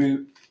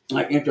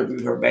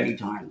interviewed her many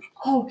times.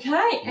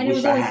 Okay, and it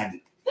was I always.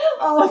 hadn't.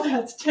 Oh,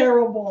 that's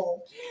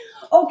terrible.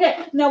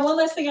 Okay, now one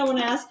last thing I want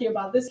to ask you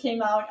about. This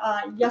came out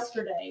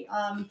yesterday.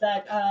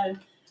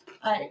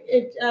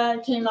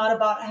 It came out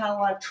about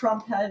how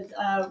Trump had,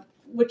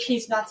 which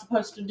he's not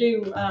supposed to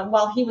do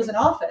while he was in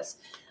office.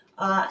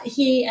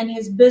 He and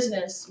his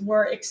business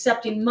were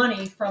accepting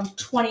money from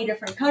 20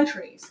 different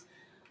countries.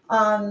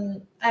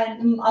 And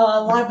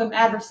a lot of them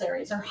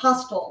adversaries or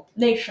hostile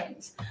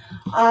nations.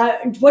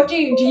 What do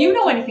you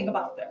know anything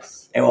about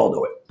this? They all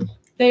do it.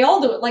 They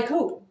all do it. Like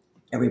who?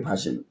 Every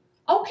president.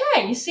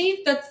 Okay, you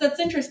see, that's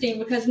interesting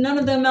because none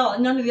of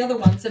the other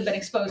ones have been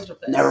exposed to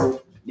this. Never.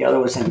 The other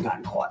ones haven't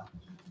gotten caught.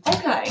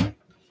 Okay.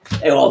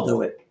 They all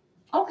do it.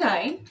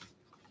 Okay.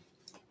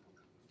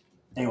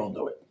 They all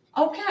do it.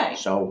 Okay.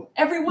 So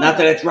everyone. Not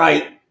that it's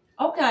right.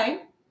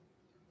 Okay.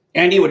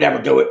 Andy would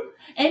never do it.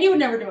 Andy would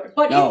never do it.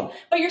 But no.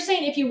 But you're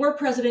saying if you were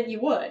president, you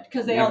would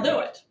because they all do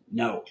it.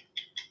 No.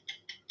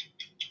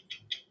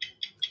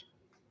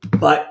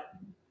 But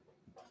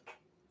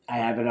I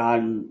have it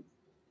on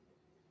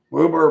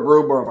rumor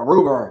of a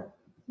rumor.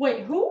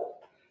 Wait, who?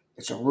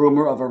 It's a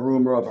rumor of a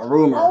rumor of a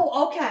rumor.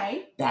 Oh,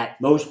 okay. That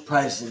most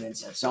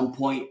presidents at some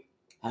point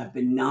have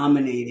been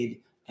nominated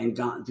and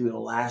gotten through the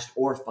last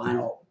or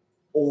final,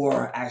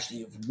 or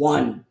actually have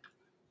won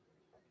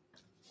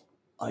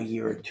a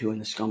year or two in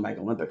the Scumbag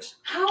Olympics.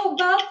 How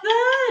about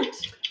that?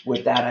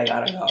 With that, I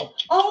gotta go.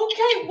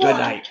 Okay, well, good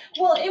night.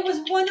 Well, it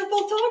was wonderful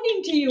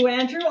talking to you,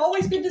 Andrew.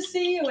 Always good to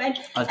see you. And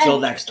until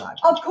next time.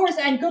 Of course,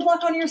 and good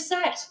luck on your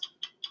set.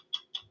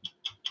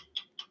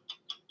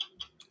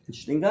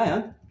 Interesting guy,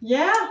 huh?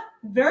 Yeah,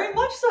 very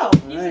much so.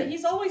 Right.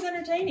 He's always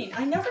entertaining.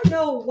 I never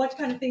know what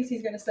kind of things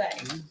he's going to say.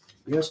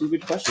 You have some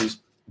good questions.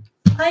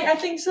 I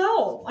think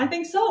so.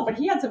 But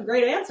he had some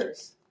great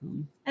answers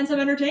and some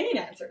entertaining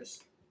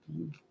answers.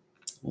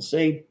 We'll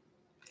see.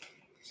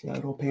 See how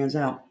it all pans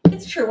out.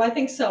 It's true. I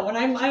think so. And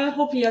I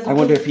hope he has. I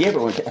wonder if he ever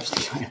went to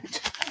Epstein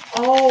Island.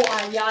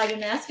 Oh, yeah. I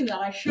didn't ask him that.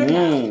 I should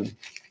have.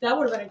 That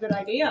would have been a good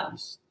idea.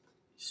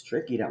 It's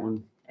tricky, that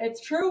one.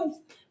 It's true.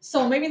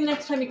 So maybe the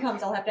next time he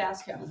comes, I'll have to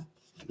ask him.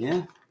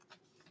 Yeah.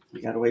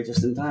 You got to wait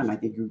just in time. I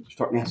think you're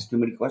starting to ask too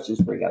many questions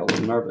where you got a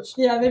little nervous.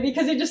 Yeah, maybe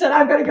because he just said,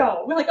 I'm going to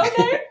go. We're like,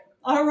 okay,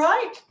 all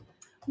right.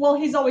 Well,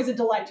 he's always a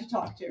delight to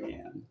talk to.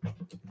 Yeah.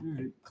 All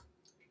right.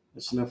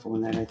 That's enough for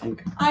one night, I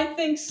think. I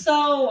think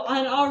so.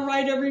 And all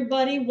right,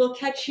 everybody. We'll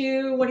catch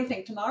you, what do you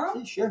think, tomorrow?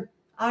 Yeah, sure.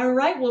 All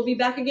right. We'll be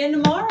back again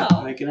tomorrow.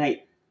 All right, good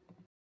night.